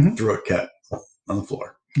 Mhm. throat cut on the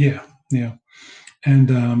floor. Yeah, yeah, and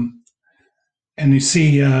you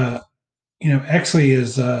see, Exley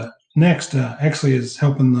is next. Exley is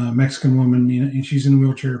helping the Mexican woman. And she's in a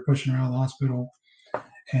wheelchair, pushing her out of the hospital,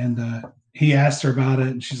 and he asked her about it,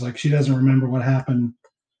 and she's like, she doesn't remember what happened.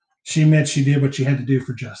 She admits she did what she had to do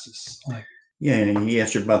for justice. Like, Yeah, and he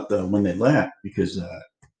asked her about when they left because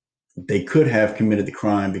they could have committed the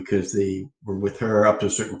crime because they were with her up to a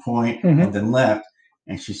certain point Mhm. and then left,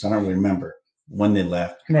 and she said, I don't really remember when they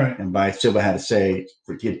left. right, And by Silva had to say,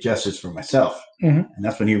 to get justice for myself. Mhm. And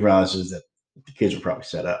that's when he realizes that the kids were probably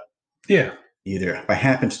set up, yeah, either by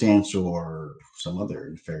happenstance or some other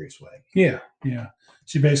nefarious way. yeah, yeah.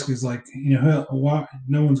 She basically is like, why,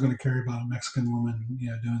 no one's going to care about a Mexican woman,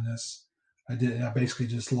 doing this. I basically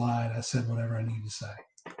just lied. I said whatever I needed to say.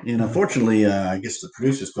 And unfortunately, I guess the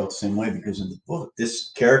producers felt the same way because in the book,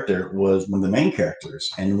 this character was one of the main characters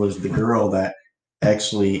and was the girl that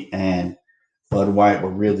Exley and Bud White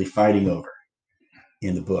were really fighting over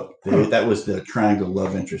in the book. That was the triangle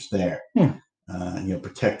love interest there.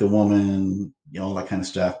 Protect the woman, all that kind of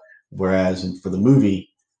stuff. Whereas for the movie,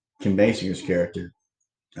 Kim Basinger's character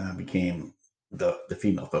became the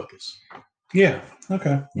female focus. Yeah.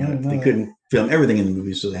 Okay. They couldn't film everything in the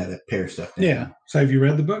movie, so they had to pair stuff down. Yeah. So have you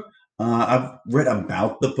read the book? I've read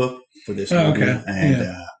about the book for this Oh, movie, okay.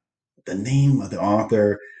 and the name of the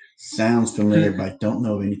author sounds familiar, but I don't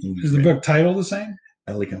know of anything. Is the book title the same?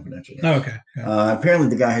 LA Confidential. Yes. Oh, okay. Yeah. Apparently,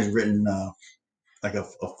 the guy has written like a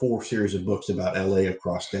 4 series of books about LA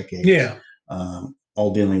across decades. Yeah.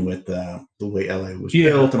 All dealing with the way LA was Yeah.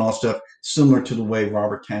 built and all stuff, similar to the way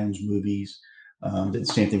Robert Towns movies did the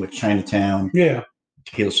same thing with Chinatown, Yeah.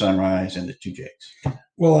 Tequila Sunrise, and the Two Jakes.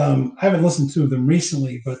 Well, I haven't listened to them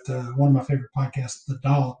recently, but one of my favorite podcasts, The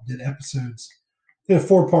Dollop, did episodes. They had a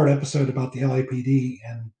 4-part episode about the LAPD,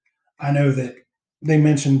 and I know that they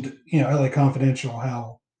mentioned, LA Confidential,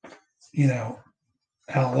 how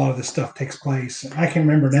a lot of this stuff takes place. I can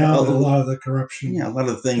remember now that a lot of the corruption. Yeah, a lot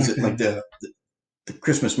of the things Okay. that, like the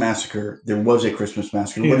Christmas Massacre. There was a Christmas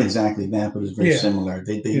Massacre. It Yeah. wasn't exactly that, but it was very Yeah. similar.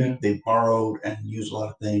 They Yeah. they borrowed and used a lot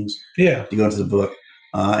of things Yeah. to go into the book.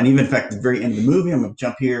 And even, in fact, at the very end of the movie, I'm going to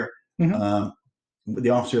jump here. Mhm. The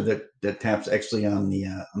officer that taps Exley on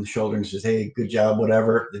the shoulder and says, "Hey, good job,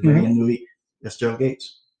 whatever." At the very Mhm. end of the movie, that's Gerald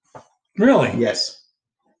Gates. Really? Yes.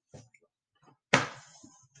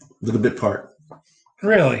 Little bit part.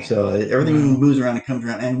 Really? So everything Wow. moves around and comes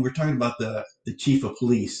around. And we're talking about the chief of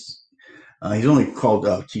police. He's only called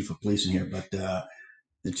chief of police in here, but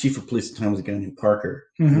the chief of police at the time was a guy named Parker,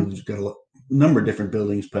 Mhm. who's got a number of different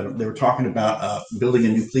buildings. But they were talking about building a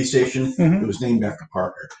new police station. Mhm. It was named after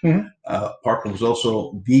Parker. Mhm. Parker was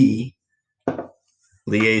also the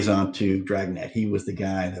liaison to Dragnet. He was the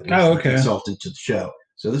guy that was Oh, the okay. consultant to the show.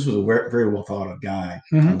 So this was a very well thought of guy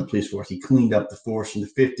Mhm. on the police force. He cleaned up the force in the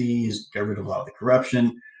 50s, got rid of a lot of the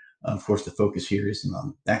corruption. Of course, the focus here isn't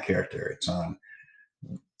on that character. It's on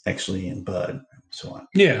Exley and Bud and so on.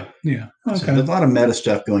 Yeah. Yeah. So Okay. there's a lot of meta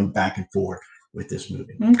stuff going back and forth with this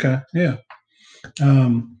movie. Okay. Yeah.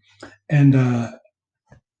 And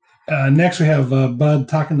next we have Bud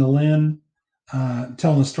talking to Lynn,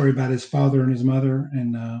 telling a story about his father and his mother,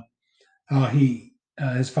 and how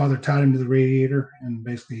his father tied him to the radiator and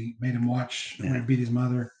basically made him watch when he beat his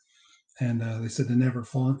mother. and they said they never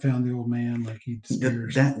found the old man. Like he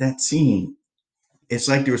disappears. That scene, it's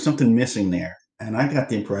like there was something missing there, and I got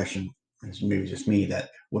the impression, it's maybe just me,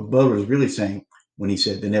 that what Bud was really saying when he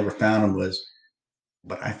said they never found him was,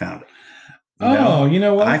 "But I found him." You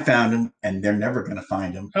know what? I found him, and they're never going to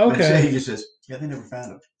find him. Okay. But instead, he just says, "Yeah, they never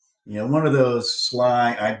found him." One of those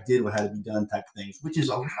sly, "I did what had to be done" type of things, which is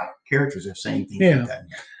a lot of characters are saying things like that.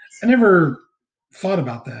 I never thought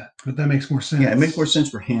about that, but that makes more sense. Yeah, it makes more sense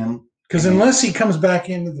for him. Because unless he comes back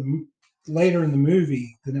into later in the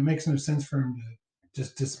movie, then it makes no sense for him to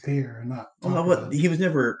just disappear and not. He was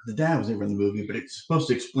never, the dad was never in the movie, but it's supposed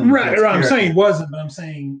to explain. Right. I'm saying he wasn't, but I'm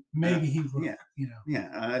saying maybe he was.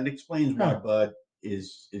 Yeah. It explains why Bud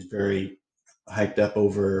is very hyped up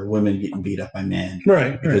over women getting beat up by men,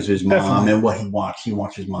 right? Because his mom Definitely. and what he watched. He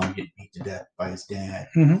watched his mom get beat to death by his dad.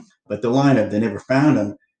 Mm-hmm. But the line of "they never found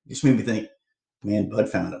him" just made me think, man, Bud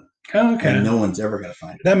found him. Okay. And no one's ever going to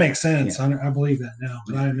find him. That makes sense. Yeah. I believe that now,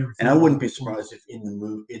 but I've never. And I wouldn't be surprised if in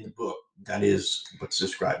the book that is what's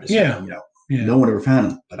described as. Yeah. No one ever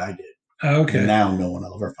found him, but I did. Okay. And now no one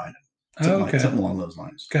will ever find him. Something along those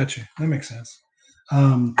lines. Gotcha. That makes sense.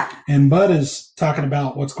 And Bud is talking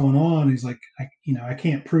about what's going on. He's like, I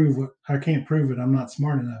can't prove it. I'm not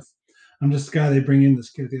smart enough. I'm just the guy they bring in to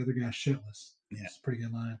scare the other guy shitless. Yeah. It's a pretty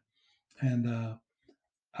good line. And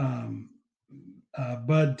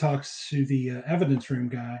Bud talks to the evidence room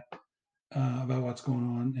guy about what's going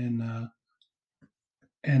on,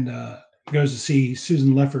 and goes to see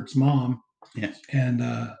Susan Lefferts' mom. Yes.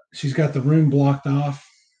 And she's got the room blocked off.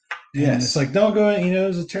 And it's like, don't go in, it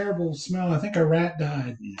was a terrible smell. I think a rat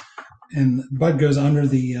died. Yeah. And Bud goes under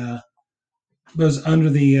the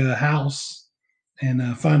house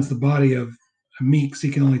and finds the body of Meeks. He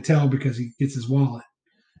can only tell because he gets his wallet.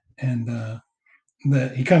 And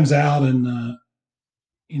he comes out and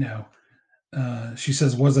she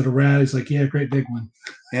says, "Was it a rat?" He's like, "Yeah, great big one."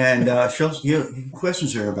 And he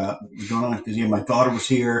questions her about what's going on because my daughter was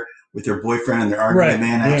here with her boyfriend and they're arguing with the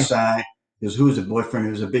man outside. He goes, "Who's the boyfriend?"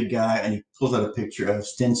 He was a big guy, and he pulls out a picture of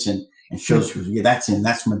Stinson and shows her, "Yeah, that's him.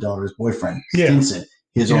 That's my daughter's boyfriend, Stinson,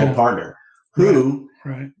 his old partner, who,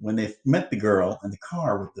 when they met the girl in the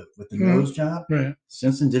car with the nose job,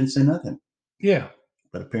 Stinson didn't say nothing. Yeah,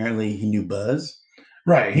 but apparently he knew Buzz.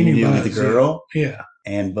 Right, he knew Buzz, the girl. Yeah,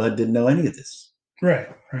 and Bud didn't know any of this. Right.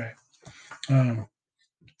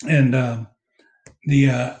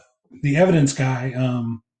 The evidence guy.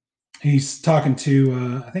 He's talking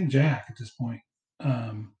to, I think, Jack at this point.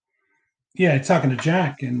 He's talking to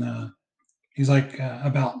Jack, and he's like,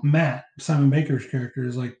 about Matt, Simon Baker's character,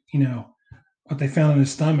 is like, what they found in his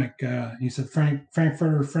stomach. He said,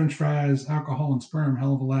 Frankfurter, French fries, alcohol, and sperm,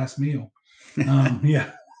 hell of a last meal. Yeah.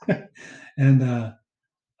 And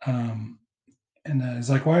he's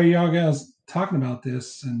like, why are y'all guys talking about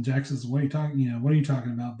this? And Jack says, what are you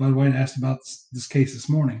talking about? Bud White asked about this case this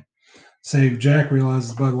morning. Save Jack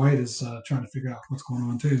realizes Bud White is trying to figure out what's going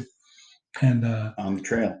on too, and on the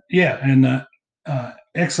trail. Yeah, and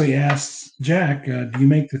Exley asks Jack, "Do you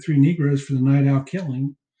make the 3 Negroes for the night out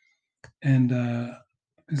killing?" And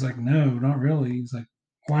he's like, "No, not really." He's like,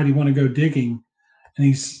 "Why do you want to go digging?"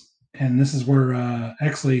 And this is where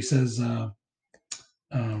Exley says,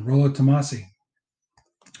 "Rollo Tomasi,"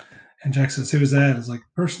 and Jack says, "Who is that?" It's like,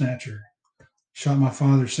 "Purse snatcher, shot my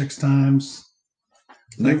father 6 times."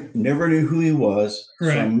 Never knew who he was, so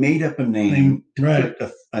I made up a name. Put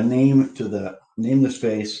a name to the nameless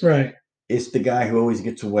face. Right. It's the guy who always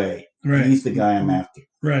gets away. Right. He's the guy I'm after.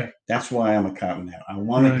 Right. That's why I'm a cop now. I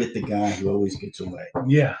want to get the guy who always gets away.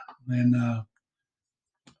 Yeah. And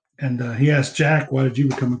he asked Jack, "Why did you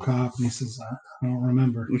become a cop?" And he says, "I don't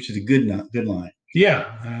remember." Which is a good line.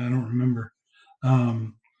 Yeah, I don't remember.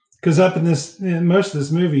 Because in most of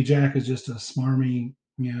this movie, Jack is just a smarmy,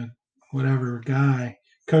 whatever guy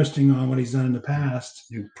coasting on what he's done in the past.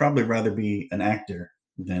 You'd probably rather be an actor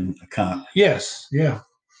than a cop. Yes, yeah.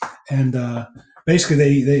 And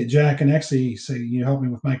basically, they Jack and Exley say, "You help me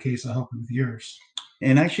with my case, I'll help you with yours."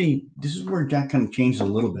 And actually, this is where Jack kind of changed a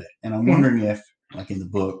little bit. And I'm wondering if, like in the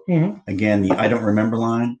book, again, the "I don't remember"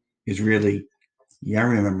 line is really, "Yeah, I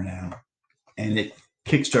remember now," and it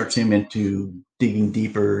kickstarts him into digging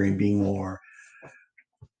deeper and being more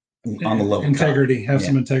on the level. Integrity, have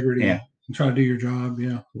some integrity. Yeah. And try to do your job,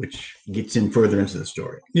 which gets in further into the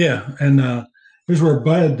story. Yeah, and here's where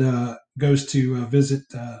Bud goes to visit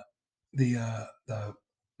the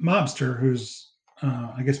mobster, who's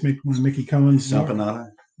I guess one of Mickey Cohen's.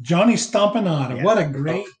 Stompanato. Johnny Stompanato. Yeah. What a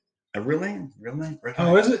great a real name.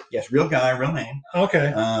 Oh, is it? Yes, real guy, real name.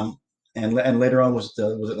 Okay. And later on was it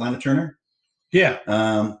Lana Turner? Yeah.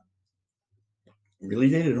 Really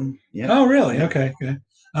dated him. Yeah. Oh, really? Yeah. Okay.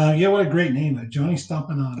 Yeah, what a great name, Johnny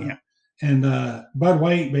Stompanato. Yeah. And Bud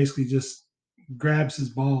White basically just grabs his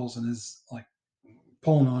balls and is like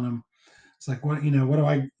pulling on him. It's like, what what do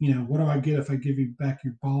I get if I give you back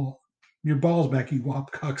your balls back, you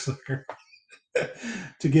wop cocksucker?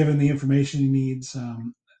 To give him the information he needs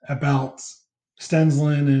about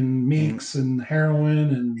Stensland and Meeks and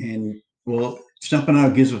heroin And well,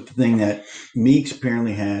 Stumpanow gives up the thing that Meeks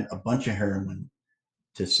apparently had a bunch of heroin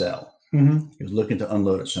to sell. Mhm. He was looking to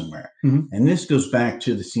unload it somewhere. Mhm. And this goes back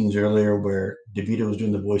to the scenes earlier where DeVito was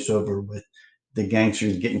doing the voiceover with the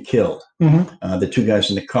gangsters getting killed, the two guys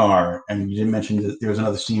in the car. And you didn't mention that there was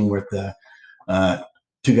another scene where the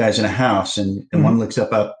two guys in a house, and one looks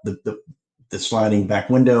up out the sliding back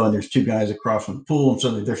window, and there's two guys across from the pool, and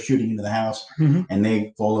suddenly they're shooting into the house, and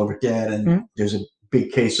they fall over dead. And there's a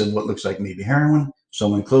big case of what looks like maybe heroin.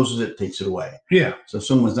 Someone closes it, takes it away. Yeah. So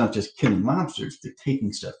someone's not just killing mobsters, they're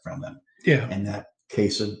taking stuff from them. Yeah. And that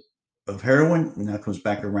case of heroin now comes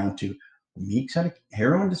back around to Meeks had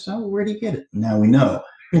heroin to sell. Where'd he get it? Now we know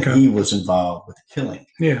that he was involved with the killing.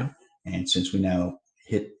 Yeah. And since we now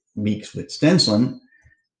hit Meeks with Stensland,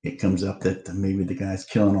 it comes up that maybe the guys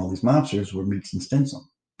killing all these mobsters were Meeks and Stensland.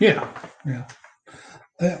 Yeah. Yeah.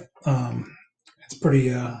 It's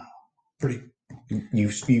pretty You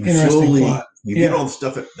interesting slowly plot. you get all the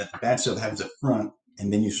stuff that bad stuff happens up front,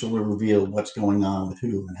 and then you slowly reveal what's going on with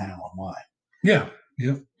who and how and why. Yeah.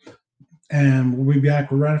 Yep. And we'll be back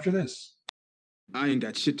right after this. I ain't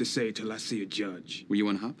got shit to say till I see a judge. Were you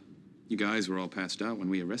on hop? You guys were all passed out when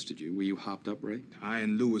we arrested you. Were you hopped up, Ray? I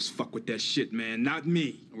and Lewis fuck with that shit, man, not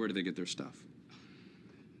me. Where do they get their stuff?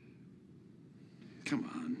 Come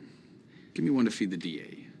on. Give me one to feed the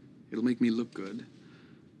DA. It'll make me look good.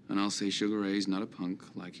 And I'll say Sugar Ray's not a punk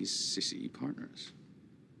like his sissy partners.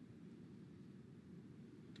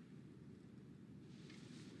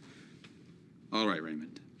 All right,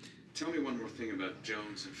 Raymond. Tell me one more thing about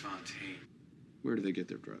Jones and Fontaine. Where do they get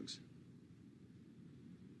their drugs?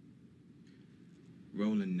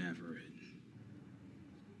 Roland Navarrete.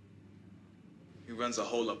 He runs a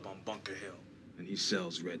hole up on Bunker Hill, and he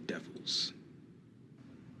sells Red Devils.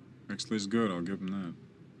 Exley's good, I'll give him that.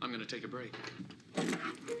 I'm gonna take a break.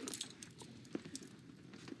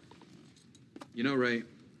 You know, Ray,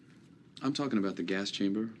 I'm talking about the gas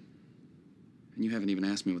chamber, and you haven't even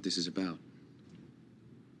asked me what this is about.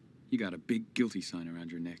 You got a big guilty sign around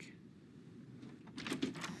your neck.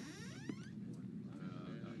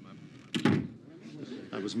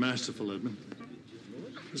 That was masterful, Edmund.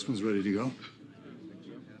 This one's ready to go.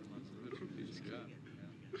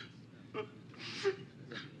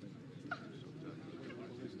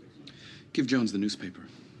 Give Jones the newspaper.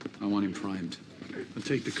 I want him primed. And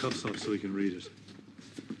take the cuffs off so he can read it.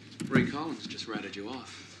 Ray Collins just ratted you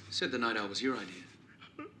off. Said the night out was your idea.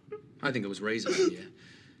 I think it was Ray's idea.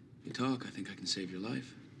 You talk, I think I can save your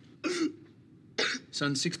life.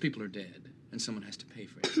 Son, 6 people are dead, and someone has to pay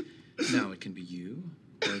for it. Now it can be you,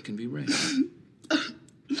 or it can be Ray.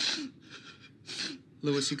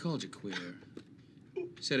 Lewis, he called you queer.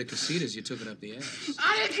 Said at Casitas you took it up the ass.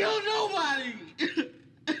 I didn't kill nobody!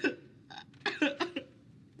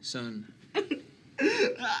 Son,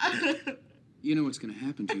 you know what's going to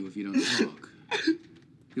happen to you if you don't talk.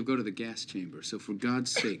 You'll go to the gas chamber, so for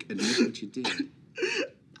God's sake, admit what you did.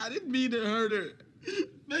 I didn't mean to hurt her.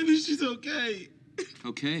 Maybe she's okay.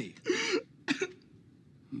 Okay.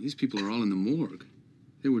 Well, these people are all in the morgue.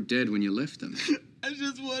 They were dead when you left them. I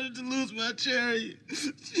just wanted to lose my cherry.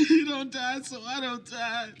 She don't die, so I don't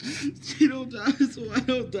die. She don't die, so I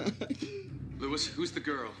don't die. Lewis, who's the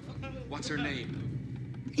girl? What's her name?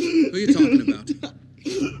 Who are you talking about?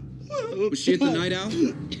 Was she at the night out?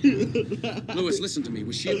 Lewis, listen to me.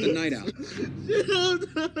 Was she at the night out? She don't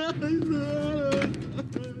die,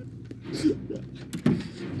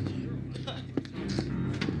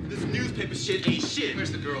 This newspaper shit ain't shit.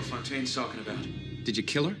 Where's the girl Fontaine's talking about? Did you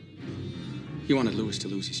kill her? You wanted Lewis to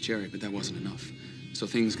lose his cherry, but that wasn't enough. So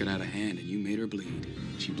things got out of hand and you made her bleed.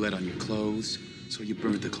 She bled on your clothes, so you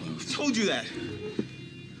burned the clothes. Told you that.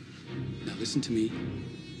 Now listen to me.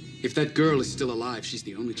 If that girl is still alive, she's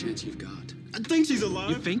the only chance you've got. I think she's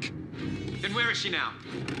alive. You think? Then where is she now?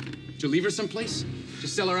 Did you leave her someplace?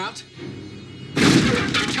 Just sell her out?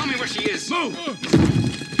 Tell me where she is. Move!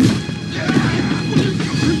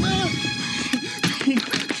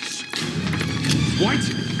 White!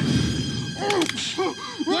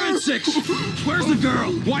 1 and 6! Where's the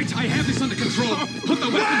girl? White, I have this under control. Put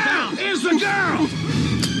the weapon down! Here's the girl!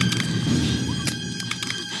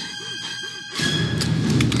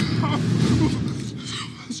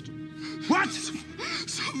 What?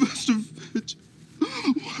 Sylvester Fitch,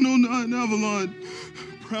 109 Avalon,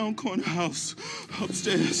 Brown Corner House,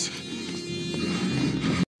 Upstairs.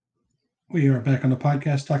 We are back on the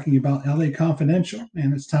podcast talking about LA Confidential,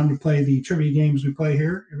 and it's time to play the trivia games we play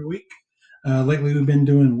here every week. Lately, we've been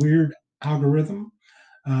doing Weird Algorithm,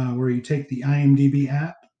 where you take the IMDb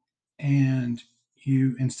app and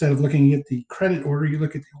you, instead of looking at the credit order, you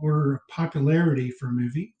look at the order of popularity for a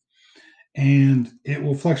movie, and it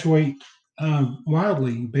will fluctuate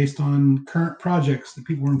wildly based on current projects that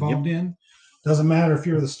people are involved in. Doesn't matter if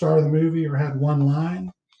you're the star of the movie or had one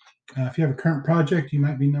line. If you have a current project, you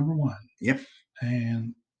might be number one. Yep.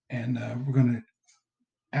 And we're going to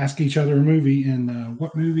ask each other a movie. And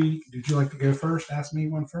what movie did you like to go first? Ask me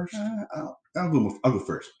one first. I'll go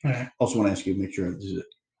first. All right. Also want to ask you, make sure this is a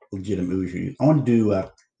legitimate movie for you. I want to do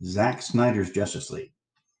Zack Snyder's Justice League,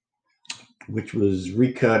 which was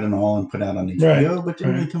recut and all and put out on HBO, but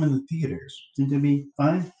didn't really come in the theaters. Seemed to be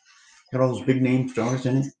fine. Got all those big name stars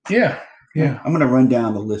in it. Yeah. I'm going to run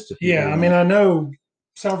down the list of people. Yeah, I mean, I know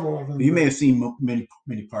several of them. You may have seen many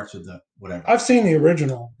parts of the whatever. I've seen the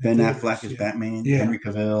original. Ben Affleck as Batman, Henry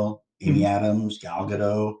Cavill, Amy Adams, Gal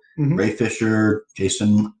Gadot, Ray Fisher,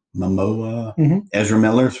 Jason Momoa, Ezra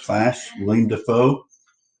Miller's Flash, William Dafoe,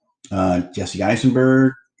 Jesse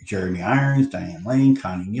Eisenberg, Jeremy Irons, Diane Lane,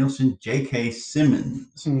 Connie Nielsen, J.K.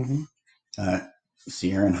 Simmons,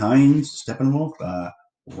 Ciarán Hinds, Steppenwolf,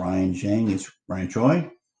 Ryan Zhang is Ryan Choi,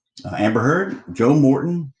 Amber Heard, Joe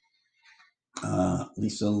Morton,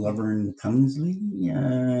 Lisa Laverne Cumsley,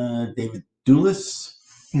 David Doulis,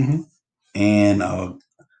 and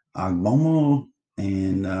Agbomo,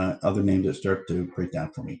 and other names that start to break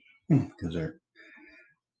down for me because they're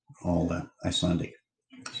all Icelandic.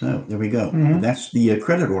 So there we go. That's the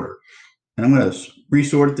credit order. And I'm going to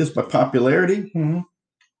resort this by popularity.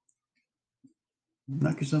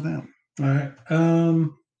 Knock yourself out. All right.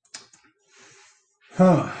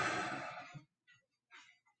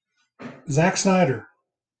 Zack Snyder.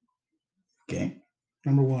 Okay.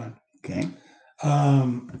 Number one. Okay.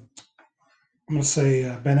 I'm going to say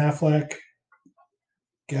Ben Affleck,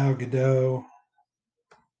 Gal Gadot,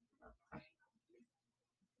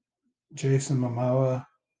 Jason Momoa,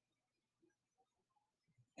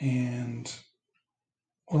 and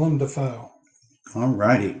Willem Dafoe. All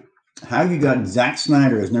righty. How you got Zack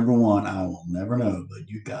Snyder as number one, I will never know, but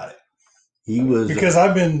you got it. He was because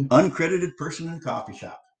I've been uncredited person in a coffee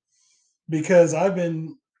shop. Because I've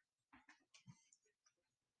been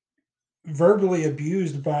verbally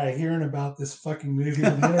abused by hearing about this fucking movie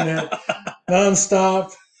on the internet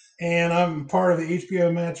nonstop. And I'm part of the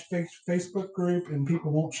HBO Match Facebook group, and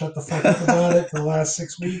people won't shut the fuck up about it for the last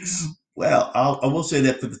 6 weeks. Well, I will say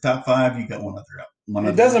that for the top five, you got one other up.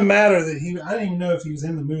 It doesn't matter that I didn't even know if he was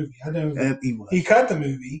in the movie. I know he was. He cut the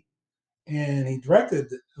movie, and he directed,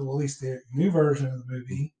 at least the new version of the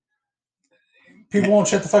movie. People won't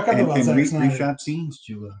shut the fuck up about Zack Snyder. Reshot scenes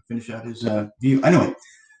to finish out his view. Anyway.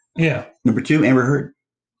 Yeah. Number 2, Amber Heard.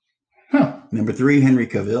 Number 3, Henry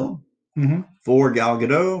Cavill. 4, Gal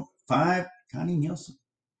Gadot. 5, Connie Nielsen.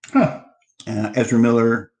 Ezra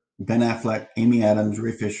Miller, Ben Affleck, Amy Adams,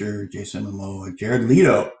 Ray Fisher, Jason Momoa, Jared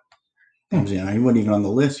Leto. He wasn't even on the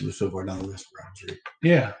list. He was so far down the list.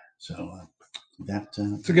 Yeah. So that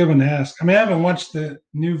it's a good one to ask. I mean, I haven't watched the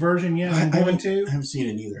new version yet. I haven't seen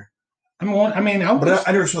it either. I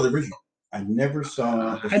never saw the original. I never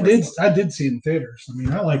saw. I did see it in theaters. I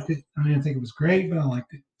mean, I liked it. I didn't think it was great, but I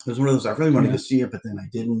liked it. It was one of those I really wanted to see it, but then I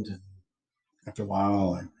didn't. And after a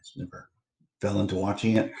while, I just never fell into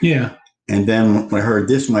watching it. Yeah. And then when I heard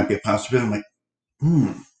this might be a possibility, I'm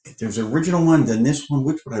like, if there's an original one, then this one,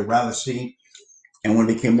 which would I rather see? And when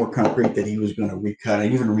it became more concrete that he was going to recut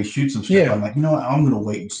and even reshoot some stuff, I'm like, you know what? I'm going to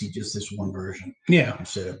wait and see just this one version. Yeah.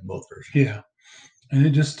 Instead of both versions. Yeah. And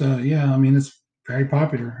it just, I mean, it's very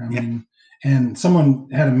popular. I mean, and someone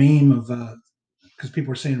had a meme of, because people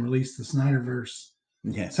were saying release the Snyderverse.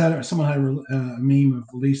 Yes. So someone had a meme of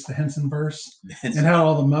release the Hensonverse and how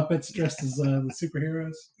all the Muppets dressed as the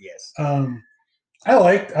superheroes. Yes. I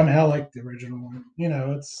liked the original one. You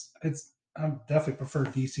know, I definitely prefer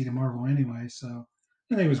DC to Marvel anyway. So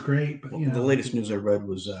I think it was great. But the latest news I read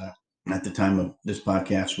was at the time of this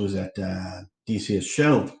podcast was that DC has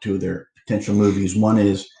shelved 2 of their potential movies. One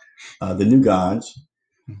is The New Gods,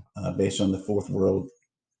 based on the Fourth World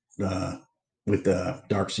with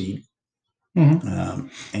Darkseid.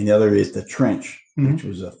 And the other is The Trench, which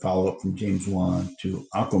was a follow-up from James Wan to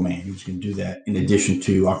Aquaman. He was going to do that in addition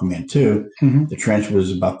to Aquaman 2. The Trench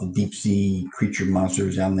was about the deep sea creature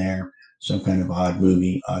monsters down there, some kind of odd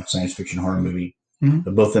science fiction horror movie.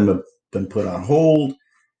 But both of them have been put on hold.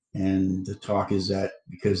 And the talk is that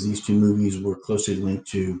because these 2 movies were closely linked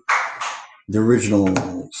to the original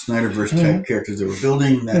Snyderverse type characters they were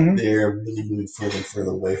building, that Mhm. they're really moving further and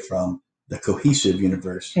further away from the cohesive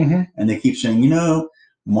universe. Mhm. And they keep saying,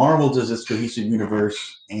 Marvel does this cohesive universe,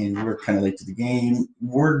 and we're kind of late to the game.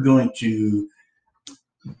 We're going to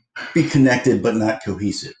be connected, but not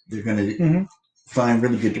cohesive. They're going to Mhm. find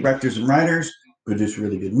really good directors and writers, produce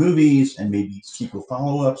really good movies, and maybe sequel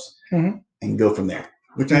follow-ups, Mhm. and go from there.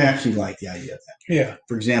 Which I actually like the idea of that. Yeah.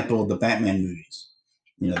 For example, the Batman movies.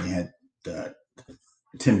 They had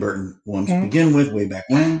Tim Burton ones to Mhm. begin with, way back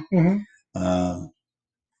when. Mhm.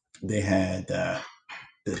 They had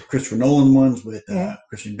the Christopher Nolan ones with Mhm.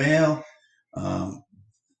 Christian Bale.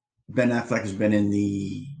 Ben Affleck has been in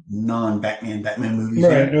the non-Batman Batman movies,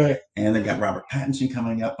 Right. and they got Robert Pattinson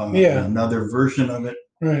coming up on Yeah. another version of it.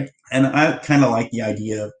 Right. And I kind of like the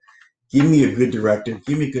idea of give me a good director,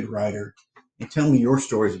 give me a good writer, and tell me your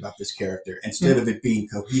stories about this character instead of it being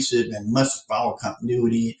cohesive and must follow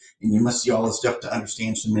continuity and you must see all this stuff to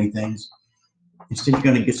understand so many things. Instead, you're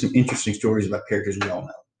going to get some interesting stories about characters we all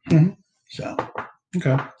know. Mhm. So,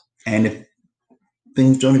 Okay. and if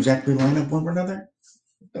things don't exactly line up one or another,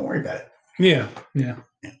 don't worry about it. Yeah.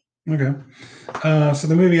 Okay. So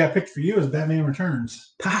the movie I picked for you is Batman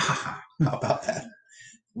Returns. How about that?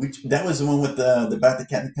 That was the one with about the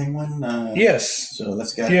Captain Penguin. Yes. So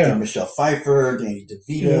that's got Yeah. Michelle Pfeiffer, Danny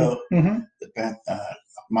DeVito, Mhm.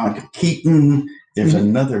 Michael Keaton. There's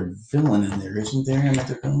another villain in there, isn't there?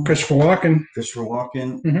 Another villain? Christopher Walken. Christopher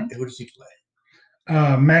Walken. Mhm. Who does he play?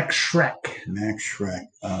 Max Shrek. Max Shrek.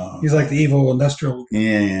 He's like the evil industrial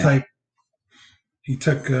Yeah. type. He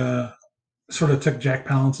took sort of took Jack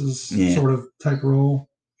Palance's sort of type role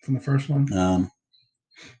from the first one.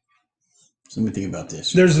 So let me think about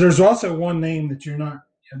this. There's also one name that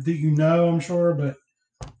I'm sure, but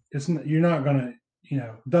you're not gonna.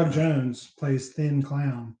 Doug Jones plays Thin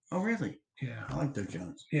Clown. Oh, really? Yeah. I like Doug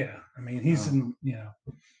Jones. Yeah. I mean, he's in.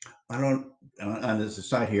 I don't. On this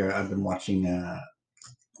aside here, I've been watching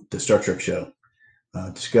the Star Trek show,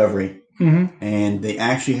 Discovery, and they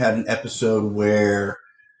actually had an episode where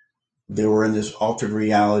they were in this altered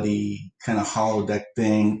reality kind of holodeck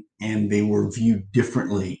thing, and they were viewed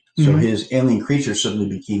differently. So his alien creature suddenly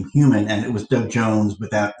became human, and it was Doug Jones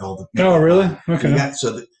without all the. Oh, really? Okay.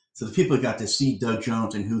 So the people got to see Doug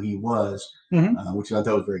Jones and who he was, which I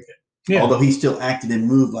thought was very good. Yeah. Although he still acted and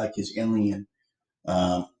moved like his alien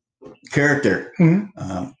character,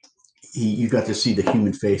 you got to see the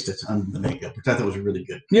human face that's under the makeup, which I thought was a really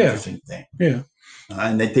good, interesting thing. Yeah.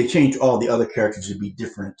 And they changed all the other characters to be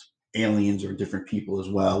different aliens or different people as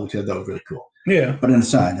well, which I thought was really cool. Yeah. But on the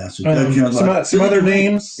side, so Doug Jones, some other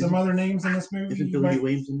names in this movie. Isn't Billy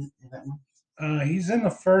Williams in that one? He's in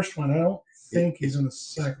the first one. I don't think he's in the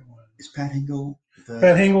second one. Is Pat Hingle?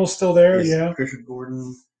 Pat Hingle's still there, yeah. Richard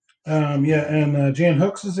Gordon. And Jan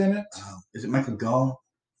Hooks is in it. Is it Michael Goff?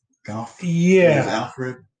 Yeah.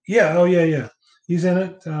 Alfred? Yeah, yeah. He's in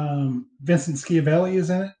it. Vincent Schiavelli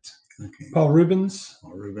is in it. Okay. Paul Rubens.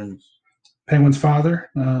 Penguin's father.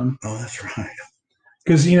 Oh, that's right.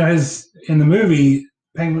 Because in the movie,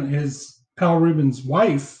 Paul Rubens'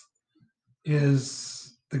 wife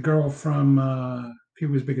is the girl from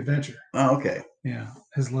Pee-wee's Big Adventure. Oh, okay. Yeah,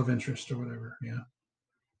 his love interest or whatever. Yeah.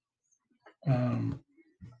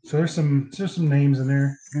 So there's some names in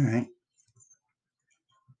there. All right.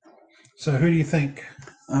 So who do you think?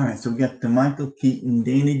 All right. So we got the Michael Keaton,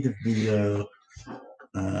 Danny DeVito,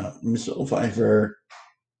 Michelle Pfeiffer,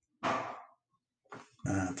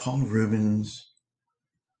 Paul Rubens,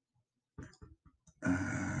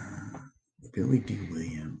 Billy D.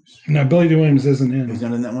 Williams. No, Billy D. Williams isn't in. He's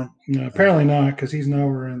not in that one? No, apparently not, because he's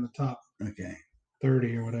nowhere in the top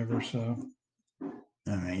 30 or whatever. So.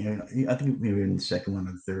 All right. I think maybe in the second one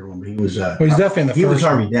or the third one, but he was. Well, he's definitely in the first. He was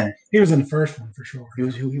Harvey Dent. He was in the first one for sure.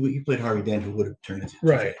 He played Harvey Dent, who would have turned into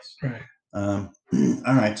Right. All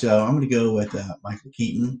right. So I'm going to go with Michael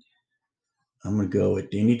Keaton. I'm going to go with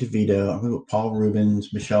Danny DeVito. I'm going to go with Paul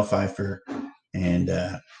Rubens, Michelle Pfeiffer, and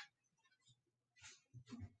I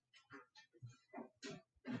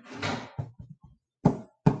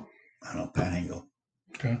don't know, Pat Hingle.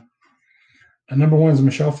 Okay. And number 1 is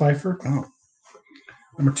Michelle Pfeiffer. Oh.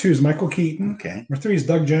 Number 2 is Michael Keaton. Okay. Number 3 is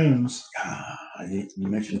Doug Jones. You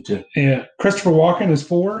mentioned 2. Yeah. Christopher Walken is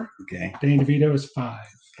 4. Okay. Danny DeVito is 5.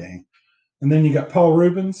 Okay. And then you got Paul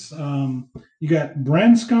Rubens. You got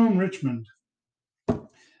Branscombe Richmond.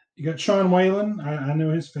 You got Sean Whalen. I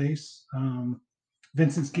know his face.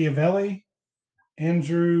 Vincent Schiavelli.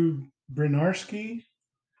 Andrew Bryniarski.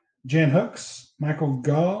 Jan Hooks. Michael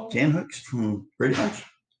Gall. Jan Hooks from Brady Bunch?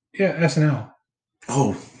 Yeah, SNL.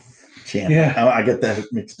 Oh, Jan. Yeah. I get that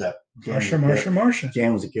mixed up. Marsha.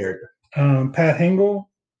 Jan was a character. Pat Hingle.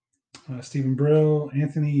 Stephen Brill,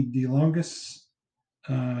 Anthony DeLongis,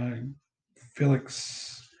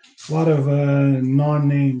 Felix. A lot of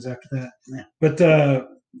non-names after that. Yeah. But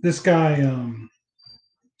this guy,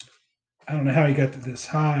 I don't know how he got to this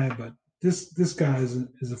high, but this guy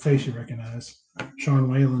is a face you recognize. Sean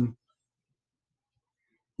Whalen.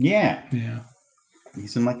 Yeah, Yeah.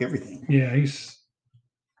 he's in like everything. Yeah, he's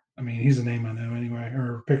a name I know anyway,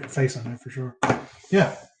 or pick a face I know for sure.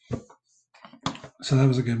 Yeah. So that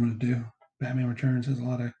was a good one to do. Batman Returns has a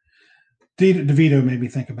lot of DeVito made me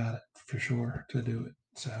think about it for sure to do it.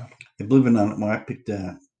 So I believe it or not, when I picked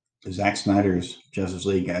Zack Snyder's Justice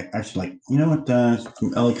League, I actually like, you know what,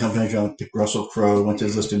 from LA Company, I picked Russell Crowe, went to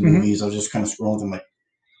his list of movies. I was just kind of scrolling through, I'm like,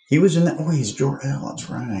 he was in that. Oh, he's Jor-El, that's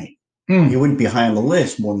right. He wouldn't be high on the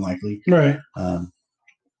list, more than likely. Right.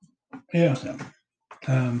 Yeah. So.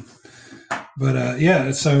 But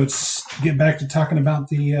yeah, so it's get back to talking about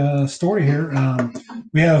the story here.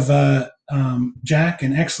 We have Jack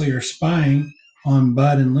and Exley are spying on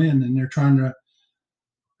Bud and Lynn, and they're trying to.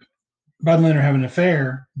 Bud and Lynn are having an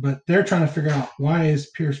affair, but they're trying to figure out why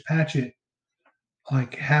is Pierce Patchett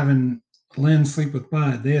like having Lynn sleep with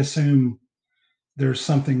Bud. They assume there's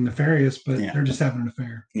something nefarious, but they're just having an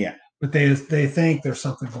affair. Yeah. But they think there's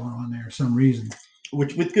something going on there for some reason.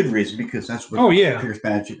 Which with good reason, because that's what Pierce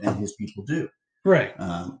Patchett and his people do. Right.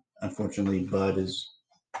 Unfortunately, Bud has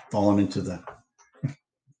fallen into the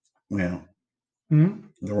the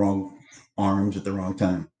wrong arms at the wrong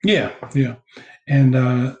time. Yeah, yeah. And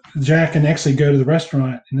Jack and Exley go to the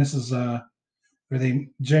restaurant, and this is where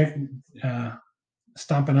Jack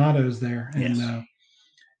Stompanado's there, and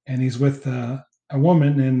and he's with a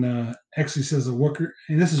woman, and Exley says a hooker.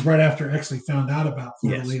 And this is right after Exley found out about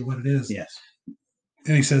Fleur-Lee, what it is. Yes.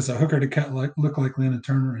 And he says a hooker to look like Lana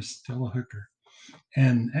Turner is still a hooker.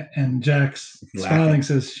 And Jack's smiling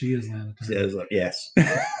says she is Lana Turner. Yes.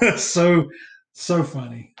 so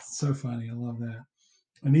funny. So funny. I love that.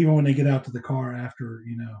 And even when they get out to the car after,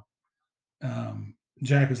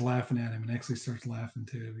 Jack is laughing at him and Exley starts laughing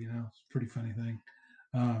too, it's a pretty funny thing.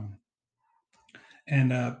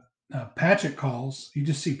 And Patchett calls. You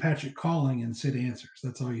just see Patchett calling and Sid answers.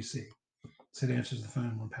 That's all you see. Sid answers the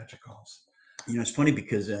phone when Patchett calls. It's funny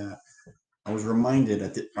because I was reminded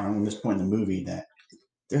on this point in the movie that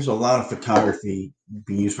there's a lot of photography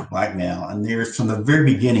being used for blackmail, and there's from the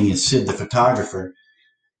very beginning is Sid the photographer.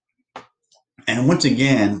 And once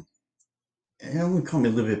again, it would caught me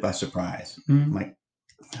a little bit by surprise. I'm like,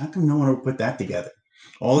 how come no one would put that together?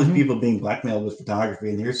 All these people being blackmailed with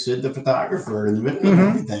photography, and here's Sid the photographer in the middle of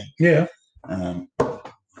everything. Yeah.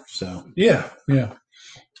 So. Yeah.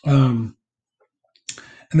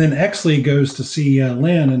 And then Exley goes to see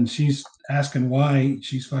Lynn, and she's asking why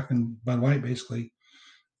she's fucking Bud White, basically.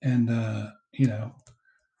 And,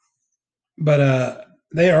 but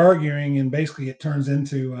they're arguing, and basically it turns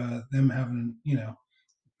into them having,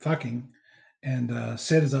 fucking. And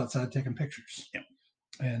Sid is outside taking pictures. Yep.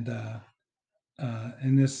 And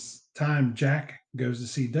in this time, Jack goes to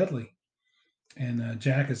see Dudley. And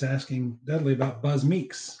Jack is asking Dudley about Buzz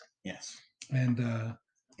Meeks. Yes. And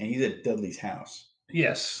he's at Dudley's house.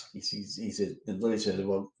 Yes. He said, Lily said,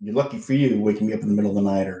 well, you're lucky for you waking me up in the middle of the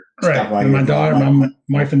night or right. And my daughter, my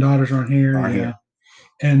wife and daughters aren't here.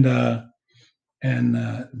 And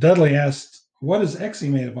Dudley asked, what is Exley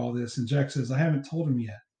made of all this? And Jack says, I haven't told him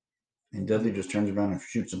yet. And Dudley just turns around and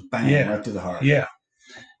shoots him bang right to the heart. Yeah.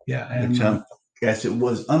 Yeah. And which, guess it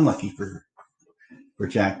was unlucky for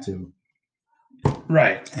Jack to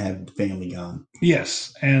have the family gone.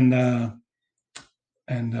 Yes. And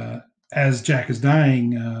as Jack is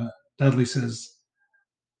dying, Dudley says,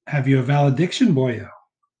 have you a valediction, boyo?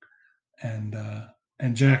 And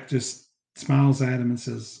Jack just smiles at him and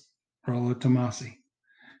says, Rollo Tomasi.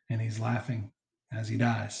 And he's laughing as he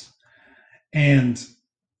dies. And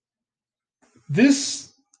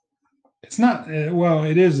this, it's not,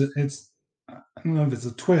 it is, I don't know if it's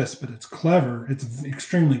a twist, but it's clever. It's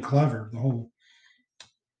extremely clever, the whole,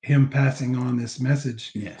 him passing on this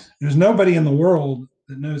message. Yes. There's nobody in the world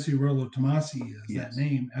that knows who Rollo Tomasi is, that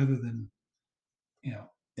name, other than,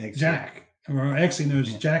 Jack. Or Exley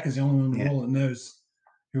knows Jack is the only one in the world that knows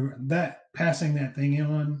that, passing that thing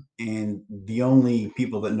on. And the only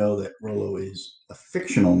people that know that Rollo is a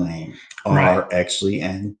fictional name are Exley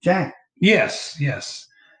and Jack. Yes.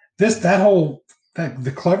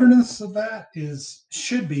 The cleverness of that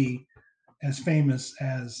should be as famous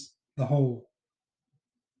as the whole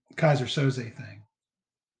Kaiser Soze thing,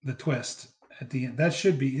 the twist at the end. This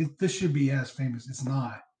should be as famous. It's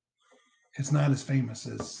not as famous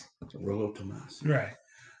as Rollo Tomasi. Right.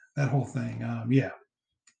 That whole thing.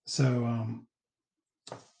 So,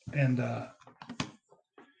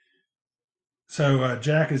 So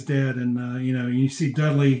Jack is dead, and you see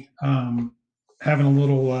Dudley having a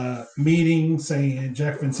little meeting, saying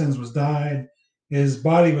Jack Vincennes was died. His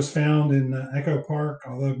body was found in Echo Park,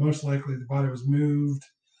 although most likely the body was moved.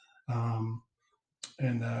 And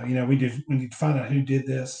we need to find out who did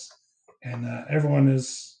this. And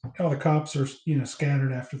all the cops are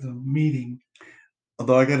scattered after the meeting.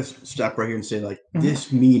 Although I got to stop right here and say, like,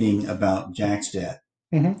 this meeting about Jack's death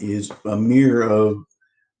is a mirror of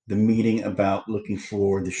the meeting about looking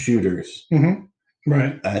for the shooters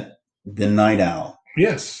Right. at the Night Owl.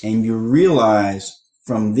 Yes. And you realize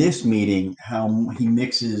from this meeting how he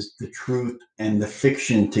mixes the truth and the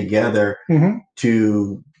fiction together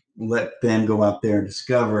to let them go out there and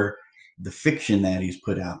discover the fiction that he's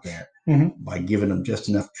put out there by giving them just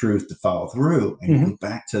enough truth to follow through. And you go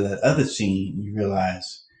back to that other scene, you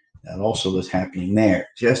realize that also was happening there.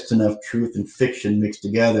 Just enough truth and fiction mixed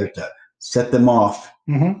together to set them off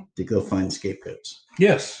to go find scapegoats.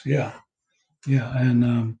 Yes. Yeah. Yeah.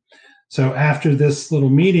 And so after this little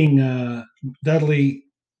meeting, Dudley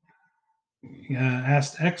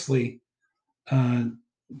asked Exley, can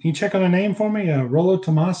you check on a name for me? Rollo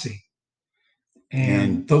Tomasi.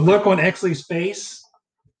 And the look on Exley's face,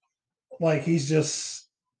 like he's just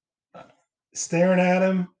staring at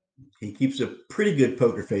him. He keeps a pretty good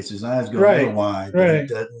poker face. His eyes go a little wide. Right. He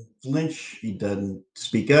doesn't flinch. He doesn't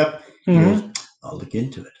speak up. He goes, I'll look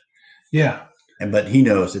into it. Yeah. But he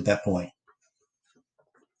knows at that point.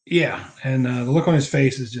 Yeah. And the look on his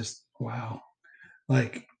face is just, wow.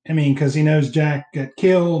 Like, I mean, because he knows Jack got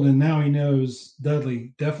killed, and now he knows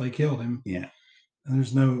Dudley definitely killed him. Yeah. And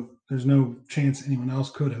there's no chance anyone else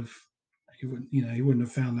could have. He wouldn't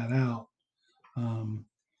have found that out.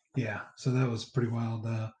 Yeah. So that was pretty wild.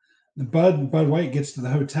 Bud White gets to the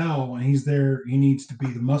hotel, and he's there. He needs to be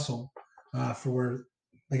the muscle for where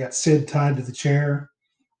they got Sid tied to the chair.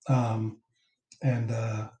 And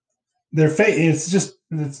they're fake. It's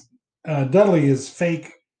Dudley is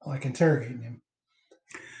fake, like interrogating him.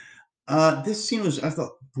 This scene was, I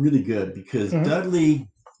thought, really good because Dudley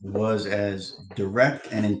was as direct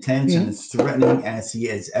and intense and as threatening as he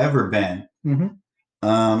has ever been.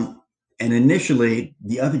 And initially,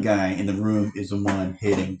 the other guy in the room is the one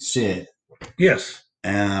hitting Sid. Yes.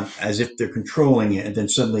 As if they're controlling it, and then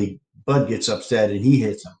suddenly Bud gets upset and he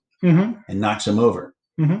hits him and knocks him over.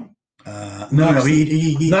 He knocks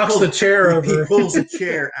the chair over. He pulls the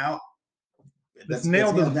chair out. That's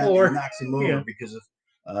nailed to the floor. And knocks him over because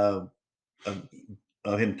of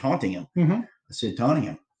him taunting him. Sid taunting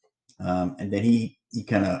him. And then he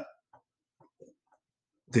kind of,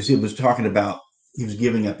 because he was talking about, he was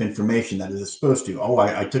giving up information that he was supposed to. Oh,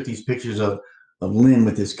 I took these pictures of Lynn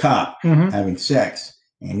with this cop having sex,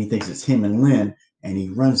 and he thinks it's him and Lynn, and he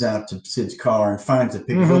runs out to Sid's car and finds the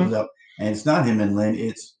pictures, opens up, and it's not him and Lynn,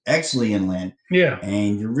 it's Exley and Lynn. Yeah.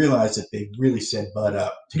 And you realize that they really set Bud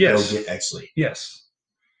up to go get Exley. Yes.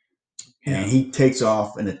 Yeah. And he takes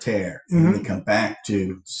off in a tear, and they come back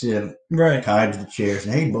to Sid tied to the chairs.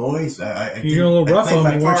 And hey, boys, you're a little rough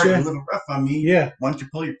on me, weren't you? A little rough on me. Yeah. Why don't you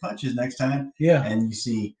pull your punches next time? Yeah. And you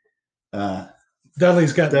see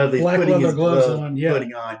Dudley's got black leather gloves on. Yeah.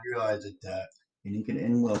 Putting on, you realize that and he can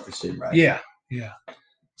end well for Sid, right? Yeah. Yeah.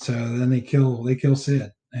 So then they kill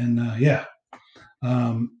Sid, and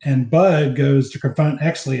and Bud goes to confront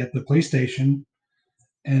Exley at the police station,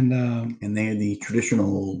 and they're the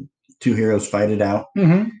traditional two heroes fight it out,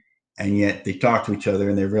 and yet they talk to each other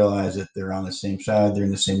and they realize that they're on the same side, they're in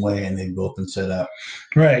the same way, and they've both been set up.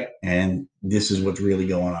 Right. And this is what's really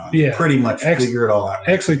going on. Yeah. Pretty much figure it all out.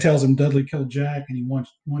 Exley tells him Dudley killed Jack, and he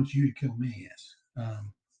wants you to kill me. Yes.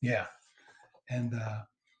 Yeah. And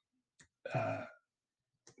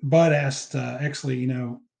Bud asked Exley,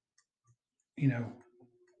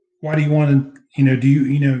 why do you want to, do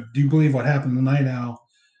you believe what happened to the Night Owl?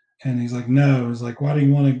 And he's like, no. He's like, why do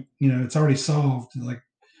you want to, it's already solved. Like,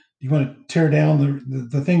 you want to tear down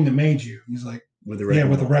the thing that made you? He's like, with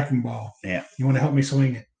a wrecking ball. Yeah. You want to help me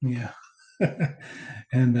swing it? Yeah.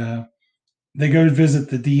 And they go to visit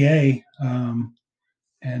the DA, and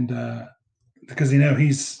because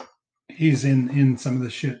he's in some of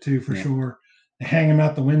the shit too, for sure. They hang him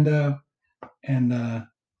out the window, and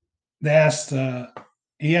he asked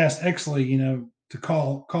Exley, to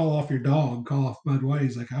call off your dog, call off Bud White.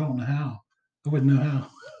 He's like, I don't know how. I wouldn't know how.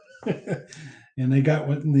 And they got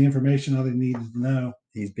the information all they needed to know.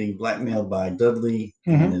 He's being blackmailed by Dudley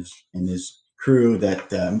and his crew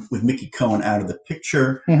that with Mickey Cohen out of the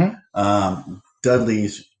picture.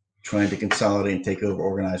 Dudley's trying to consolidate and take over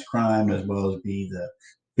organized crime as well as be the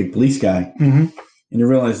big police guy. And you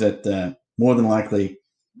realize that more than likely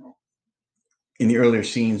in the earlier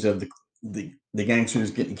scenes of the the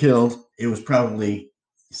gangsters getting killed, it was probably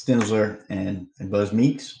Stensler and Buzz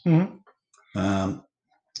Meeks. Mhm.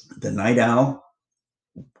 The Night Owl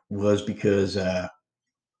was because,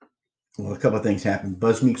 well, a couple of things happened.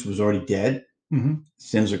 Buzz Meeks was already dead. Mhm.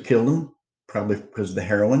 Stensler killed him, probably because of the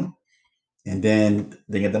heroin. And then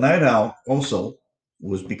the Night Owl also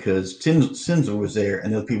was because Stensler was there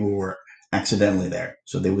and the other people were accidentally there.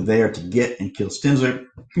 So they were there to get and kill Stensler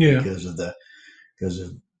Yeah. because of the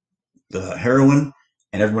heroin,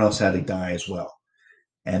 and everyone else had to die as well.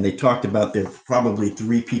 And they talked about there were probably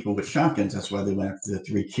 3 people with shotguns. That's why they went after the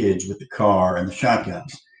 3 kids with the car and the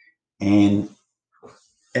shotguns. And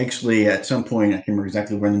actually, at some point, I can't remember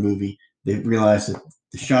exactly where in the movie, they realized that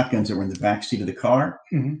the shotguns that were in the back seat of the car,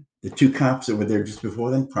 Mhm. the 2 cops that were there just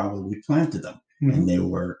before them probably planted them, and they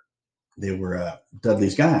were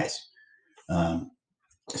Dudley's guys.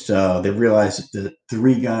 So they realized that the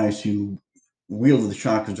 3 guys who wielded the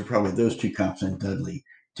shotguns were probably those 2 cops and Dudley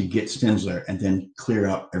to get Stensler and then clear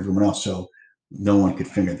out everyone else, so no one could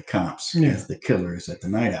finger the cops as the killers at the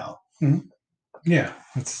Night Owl. Mhm. Yeah,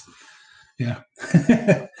 that's and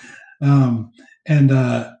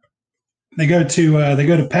they go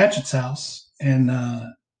to Patchett's house, and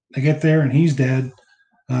they get there, and he's dead.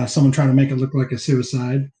 Someone trying to make it look like a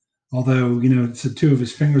suicide, although so 2 of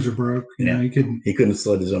his fingers are broke. You know, He couldn't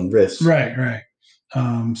slit his own wrists. Right.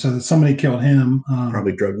 So that somebody killed him.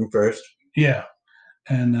 Probably drugged him first. Yeah,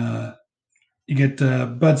 and you get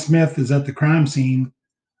Bud Smith is at the crime scene,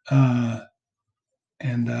 and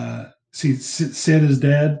see Sid is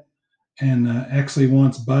dead, and Exley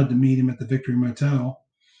wants Bud to meet him at the Victory Motel,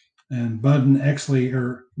 and Bud and Exley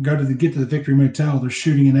get to the Victory Motel. They're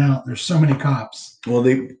shooting it out. There's so many cops. Well,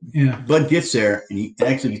 Bud gets there, and he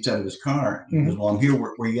actually gets out of his car. He goes, "Well, I'm here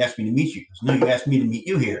where you asked me to meet you." He goes, "No, you asked me to meet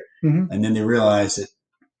you here." And then they realize that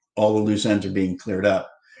all the loose ends are being cleared up.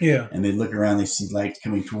 Yeah. And they look around, they see lights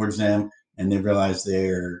coming towards them, and they realize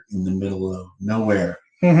they're in the middle of nowhere.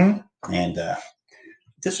 And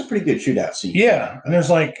this is a pretty good shootout scene. Yeah, and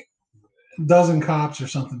there's like a dozen cops or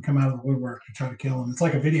something come out of the woodwork to try to kill him. It's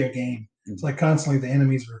like a video game. It's like constantly the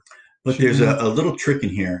enemies are. But there's a little trick in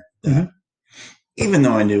here that, even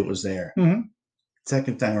though I knew it was there,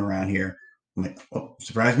 second time around here, I'm like, oh,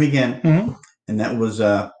 surprised me again. And that was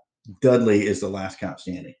Dudley is the last cop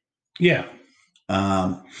standing. Yeah.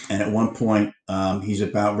 And at one point, he's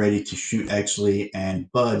about ready to shoot Exley,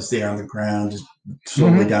 and Bud's there on the ground, just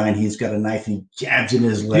slowly dying. He's got a knife, and he jabs in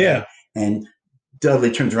his leg. Yeah. And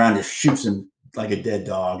Dudley turns around and shoots him like a dead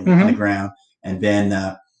dog on the ground. And then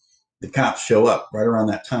the cops show up right around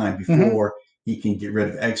that time before he can get rid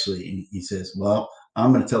of Exley. And he says, "Well,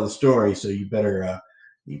 I'm going to tell the story, so you better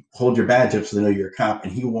hold your badge up so they know you're a cop."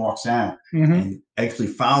 And he walks out, and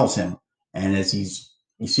Exley follows him. And as you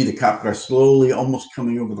see the cop car slowly almost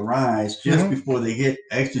coming over the rise, just before they hit,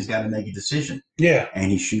 Exley's got to make a decision. Yeah.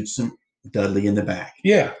 And he shoots Dudley in the back.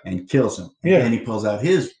 Yeah. And kills him. And then he pulls out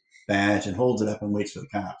his badge and holds it up and waits for the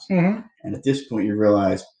cops. And at this point, you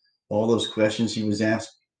realize all those questions he was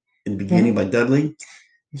asked in the beginning by Dudley,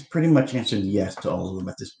 he's pretty much answered yes to all of them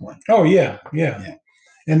at this point. Oh yeah.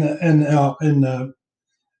 And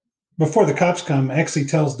before the cops come, Exley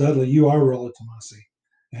tells Dudley, "You are Rollo Tomasi,"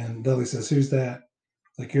 and Dudley says, "Who's that?"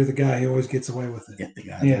 Like, "You're the guy who always gets away with it." Yeah, the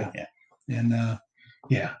guy.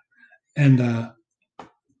 And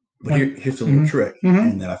but here's a little trick,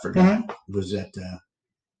 and that I forgot was that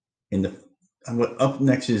up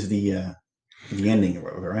next is the ending or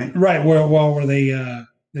whatever, right? Right. Where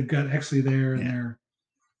they've got Exley there, and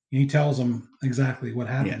he tells them exactly what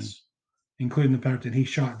happened, including the part that he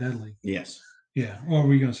shot Dudley. Yes. Yeah. What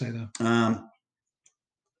were you going to say though?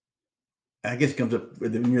 I guess it comes up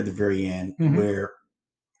near the very end where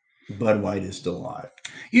Bud White is still alive.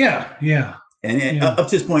 Yeah. Yeah. And up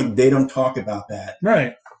to this point, they don't talk about that.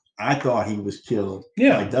 Right. I thought he was killed.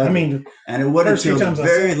 Yeah. By Dudley. I mean, and it wasn't until the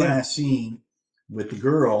very last last scene with the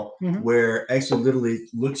girl where Exley literally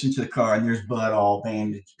looks into the car and there's Bud all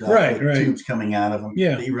bandaged up with tubes coming out of him.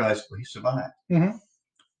 Yeah. He realized, well, he survived.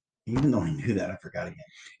 Even though I knew that, I forgot again.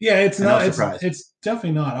 Yeah, it's not. It's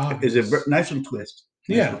definitely not obvious. It's a nice little twist.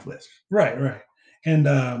 Nice little twist. Right. And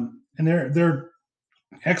they're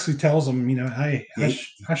Exley tells him, I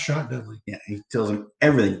shot Dudley. Yeah, he tells him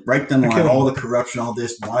everything, right down the line, all the corruption, all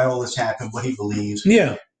this, why all this happened, what he believes.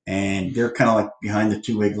 Yeah. And they're kind of like behind the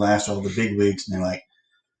two-way glass, all the big wigs, and they're like,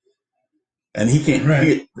 and he can't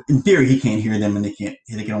hear, in theory, he can't hear them, and they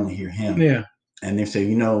can only hear him. Yeah. And they say,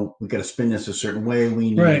 we got to spin this a certain way.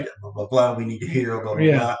 We need blah, blah, blah. We need to hear, blah, blah,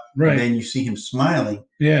 blah. Right. And then you see him smiling.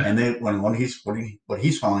 Yeah. And then what he's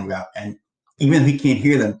smiling about, and even if he can't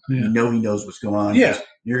hear them, he knows what's going on. Yeah.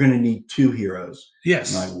 You're going to need 2 heroes.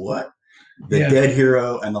 Yes. I'm like, what? the Yeah. dead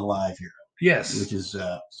hero and the live hero, Yes. which is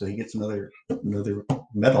so he gets another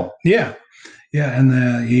medal. Yeah. Yeah.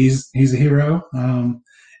 And he's a hero.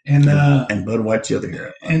 And Bud White's the other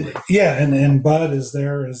hero. and Bud is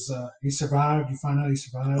there as he survived. You find out he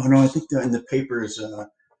survived. Oh no, I think in the papers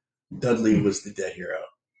Dudley was the dead hero.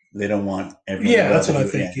 They don't want everyone. Yeah, that's what I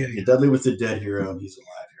think. Yeah. Dudley was the dead hero, and he's a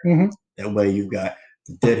live hero. Mm-hmm. That way, you've got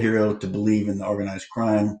the dead hero to believe in the organized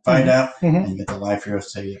crime, find out, and you get the live hero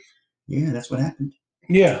say, "Yeah, that's what happened."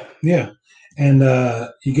 Yeah, yeah, and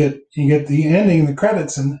you get the ending, the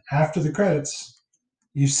credits, and after the credits,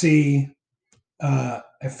 you see a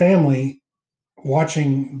family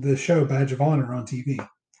watching the show Badge of Honor on TV.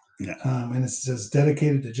 Yeah. And it says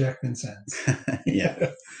dedicated to Jack Vincennes.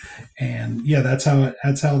 Yeah. And yeah, that's how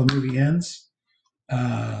the movie ends.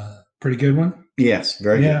 Pretty good one. Yes,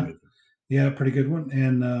 very good movie. Yeah, pretty good one.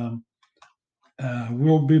 And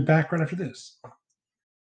we'll be back right after this.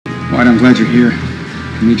 White, I'm glad you're here.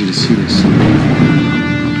 I need you to see this.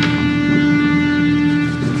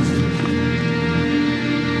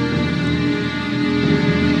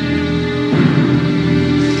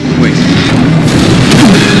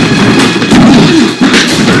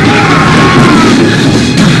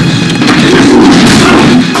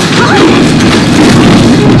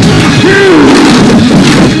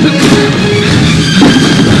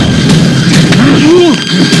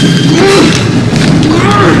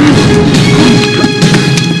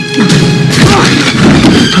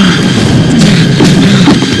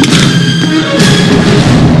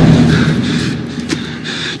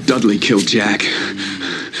 Dudley killed Jack.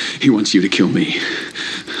 He wants you to kill me.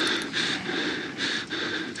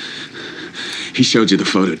 He showed you the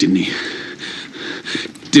photo, didn't he?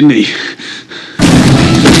 Didn't he?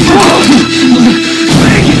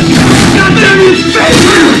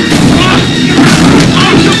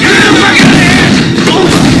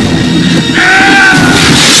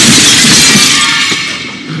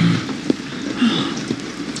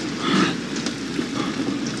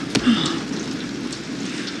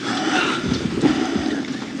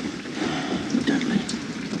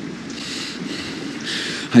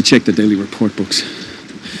 I checked the daily report books.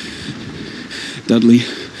 Dudley,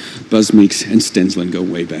 Buzz Meeks, and Stensland go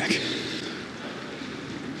way back.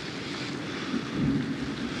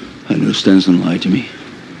 I know Stensland lied to me.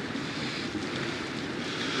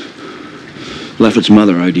 Lefferts'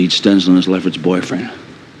 mother ID'd Stensland as Lefferts' boyfriend.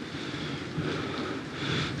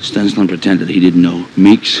 Stensland pretended he didn't know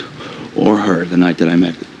Meeks or her the night that I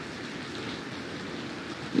met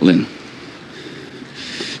Lynn.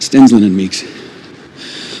 Stensland and Meeks.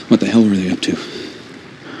 What the hell were they up to?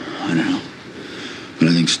 I don't know. But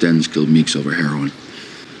I think Stens killed Meeks over heroin.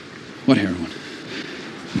 What heroin?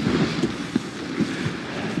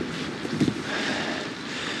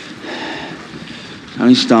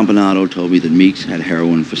 Tony Stompanato told me that Meeks had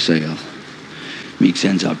heroin for sale. Meeks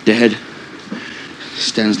ends up dead.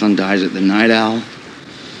 Stensland dies at the Night Owl.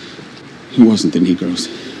 It wasn't the Negroes.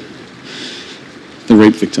 The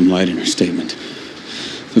rape victim lied in her statement.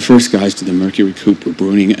 The first guys to the Mercury Coupe were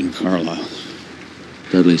Bruning and Carlisle.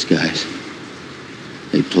 Dudley's guys.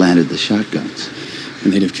 They planted the shotguns.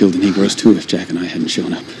 And they'd have killed the Negroes too if Jack and I hadn't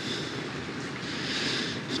shown up.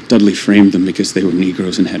 Dudley framed them because they were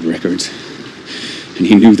Negroes and had records. And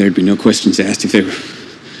he knew there'd be no questions asked if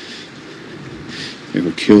they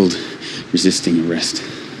were killed resisting arrest.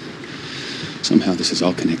 Somehow this is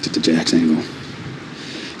all connected to Jack's angle.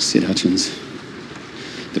 Sid Hutchins.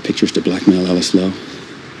 The pictures to blackmail Ellis Lowe.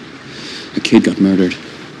 A kid got murdered.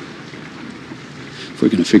 If we're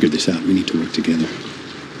going to figure this out, we need to work together.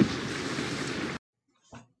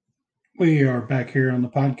 We are back here on the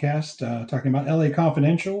podcast talking about LA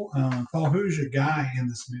Confidential. Paul, who's your guy in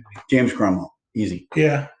this movie? James Cromwell. Easy.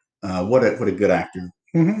 Yeah. What a good actor.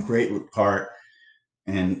 Mm-hmm. Great part.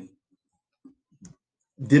 And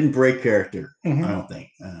didn't break character, I don't think.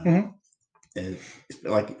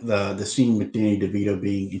 Like the scene with Danny DeVito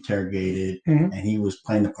being interrogated, and he was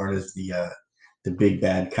playing the part as the big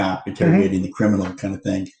bad cop interrogating the criminal kind of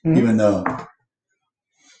thing, even though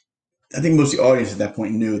I think most of the audience at that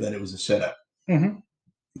point knew that it was a setup.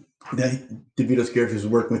 That DeVito's character was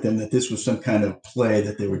working with him, that this was some kind of play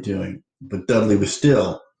that they were doing, but Dudley was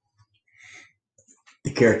still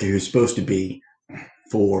the character he was supposed to be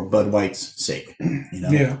for Bud White's sake,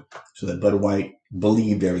 so that Bud White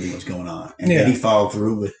believed everything was going on, and then he followed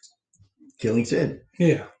through with killing Sid.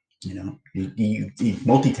 He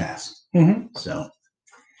multitasked. So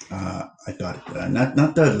I thought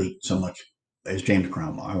not Dudley so much as James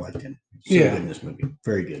Cromwell. I liked him. So good in this movie.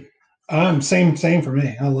 Very good. Same for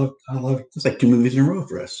me. I love it. It's like 2 movies in a row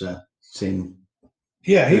for us. Same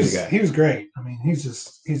Yeah, There's a guy. he was great. I mean, he's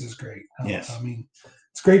just great. Yes. I mean,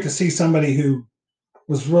 it's great to see somebody who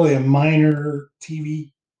was really a minor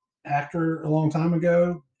TV actor a long time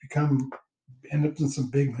ago end up in some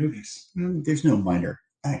big movies. There's no minor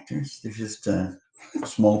actors. There's just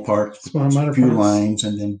small parts, Small minor few parts. lines,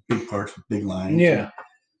 and then big parts with big lines. Yeah.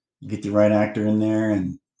 You get the right actor in there,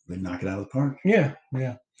 and they knock it out of the park. Yeah,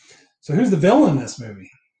 yeah. So who's the villain in this movie?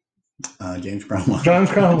 James Cromwell. James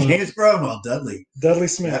Cromwell. James Cromwell. Dudley. Dudley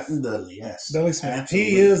Smith. Captain Dudley. Yes. Dudley Smith.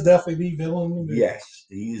 Absolutely. He is definitely the villain in the movie. Yes.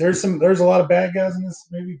 He is There's a lot of bad guys in this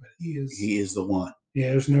movie, but he is the one.